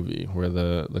last movie where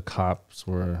the cops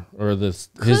were, or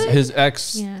his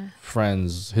ex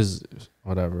friends, his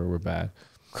whatever, were bad.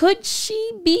 Could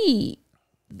she be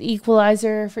the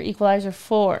Equalizer for Equalizer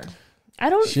 4? I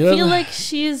don't feel like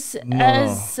she's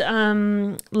as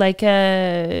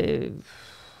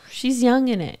she's young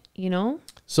in it, you know?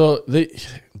 So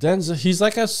Denzel,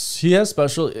 he has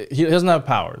special, he doesn't have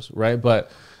powers, right?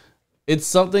 But it's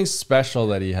something special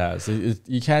that he has.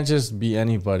 You can't just be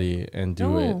anybody and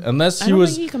do it. Unless he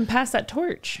was, think you can pass that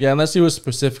torch. Yeah, unless he was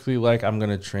specifically like, I'm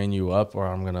going to train you up or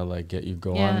I'm going to like get you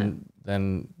going,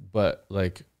 then. But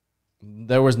like,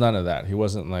 there was none of that. He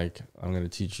wasn't like, I'm going to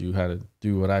teach you how to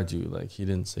do what I do. Like, he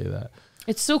didn't say that.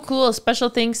 It's so cool. Special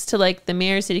thanks to like the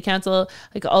mayor, city council,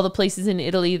 like all the places in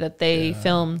Italy that they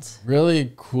filmed.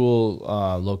 Really cool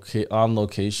on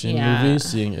location movie,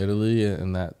 seeing Italy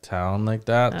in that town like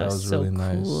that. That was really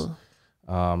nice.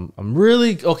 I'm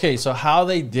really, so how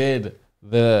they did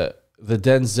the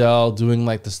Denzel doing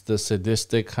like the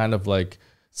sadistic kind of like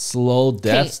slow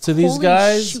deaths to these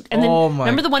guys. Shoot. And then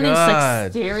remember the one who's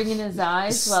like staring in his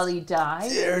eyes while he died?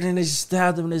 Stared and he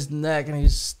stabbed him in his neck and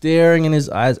he's staring in his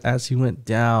eyes as he went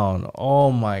down.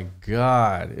 Oh my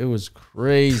God. It was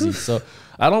crazy. So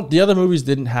the other movies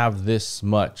didn't have this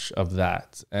much of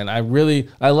that. And I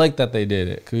like that they did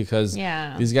it because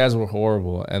these guys were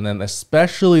horrible. And then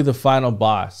especially the final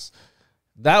boss.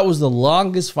 That was the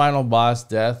longest final boss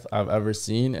death I've ever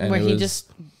seen. And where he just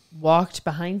walked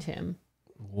behind him.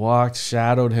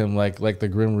 Shadowed him like the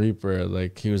Grim Reaper,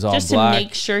 like he was all just black. To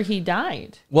make sure he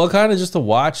died. Well, kind of just to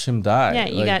watch him die. Yeah,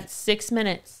 you got 6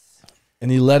 minutes.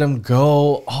 And he let him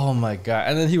go. Oh my God.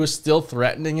 And then he was still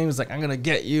threatening him. He was like, I'm gonna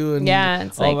get you. And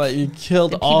it's all like that. You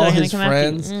killed all his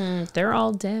friends. They're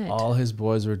all dead. All his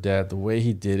boys were dead. The way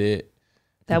he did it.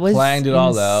 That was planned it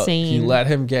all out. insane. He let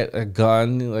him get a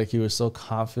gun, like he was so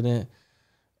confident.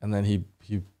 And then he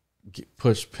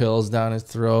pushed pills down his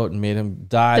throat and made him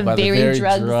die by the very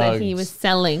drugs that he was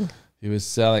selling.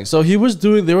 So he was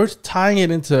they were tying it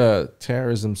into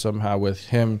terrorism somehow with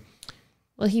him.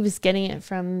 Well, he was getting it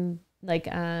from like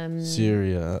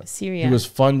Syria. He was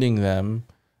funding them,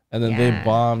 and then they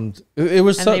bombed. They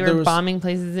were bombing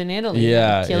places in Italy.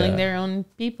 Killing their own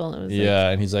people. It was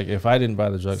and he's like, if I didn't buy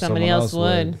the drugs, somebody else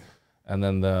would. And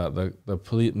then the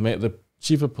police, the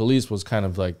chief of police was kind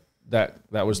of like, that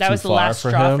was too the far last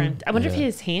for straw him. I wonder if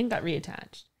his hand got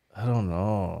reattached. I don't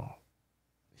know.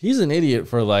 He's an idiot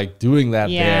for like doing that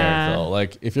there though.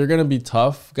 Like if you're gonna be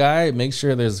tough, guy, make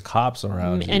sure there's cops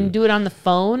around you. And do it on the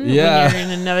phone when you're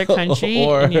in another country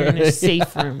and you're in a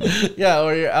safe room.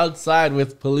 Or you're outside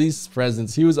with police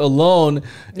presence. He was alone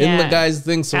in the guy's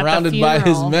thing, surrounded by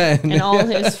his men and all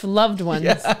his loved ones.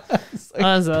 That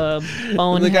was a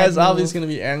bonehead. The guy's obviously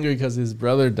gonna be angry because his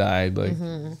brother died. Like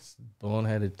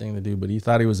boneheaded thing to do, but he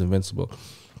thought he was invincible.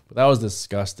 But that was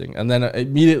disgusting. And then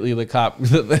immediately the cop,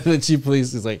 the chief of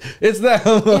police is like, it's them.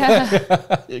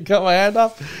 You cut my hand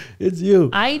off. It's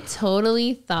you. I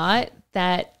totally thought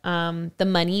that the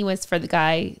money was for the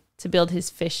guy to build his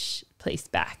fish place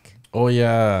back. Oh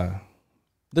yeah,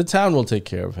 the town will take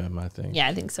care of him, I think. Yeah,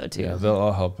 I think so too. Yeah, they'll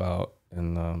all help out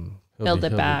and build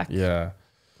it back.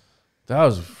 That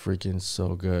was freaking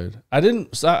so good. I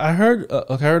heard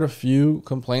a few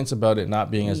complaints about it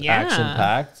not being as action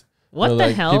packed, What Or, the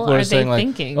like, hell people are saying, they like,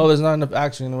 thinking? oh, there's not enough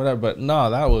action and whatever. But no,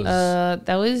 that was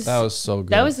so good.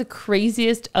 That was the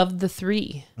craziest of the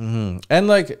three. And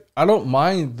like, I don't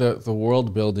mind the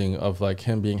world building of like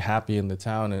him being happy in the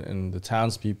town and the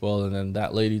townspeople, and then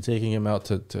that lady taking him out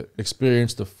to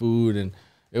experience the food, and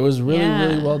it was really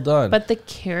really well done. But the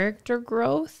character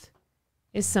growth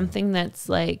is something that's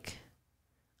like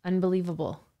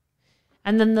unbelievable.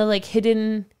 And then the like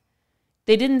hidden,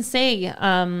 they didn't say,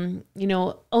 you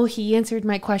know, oh, he answered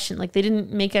my question. Like they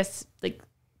didn't make us like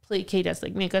placate us,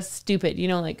 like make us stupid, you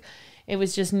know, like it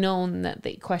was just known that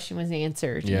the question was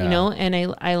answered, you know, and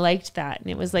I liked that. And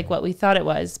it was like what we thought it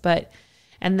was. But,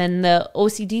 and then the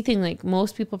OCD thing, like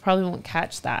most people probably won't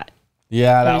catch that.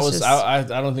 Yeah, that was, I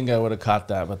don't think I would have caught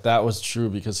that, but that was true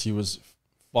because he was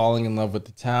falling in love with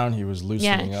the town. He was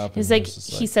loosening up. It's like,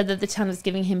 he said that the town was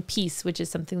giving him peace, which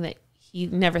is something that he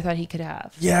never thought he could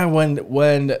have. Yeah, when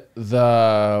the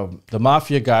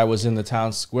mafia guy was in the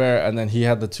town square and then he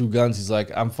had the two guns, he's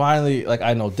like, I'm finally, like,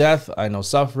 I know death, I know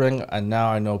suffering, and now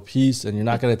I know peace, and you're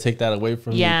not going to take that away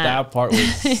from me. That part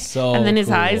was so And then his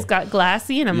cool. eyes got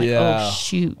glassy, and I'm like, oh,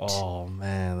 shoot. Oh,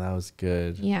 man, that was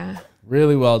good. Yeah.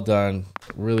 Really well done.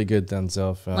 Really good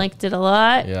Denzel film. Liked it a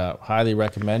lot. Yeah, highly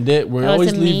recommend it. We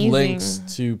always leave links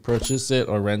to purchase it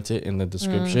or rent it in the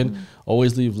description.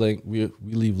 Always leave we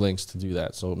leave links to do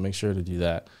that, so make sure to do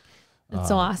that. That's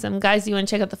so awesome. Guys, you want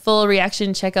to check out the full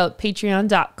reaction, check out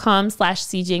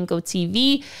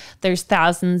patreon.com/CJandGoTV. There's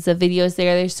thousands of videos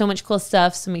there. There's so much cool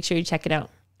stuff, so make sure you check it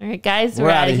out. All right, guys, we're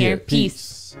out of here.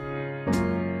 Peace.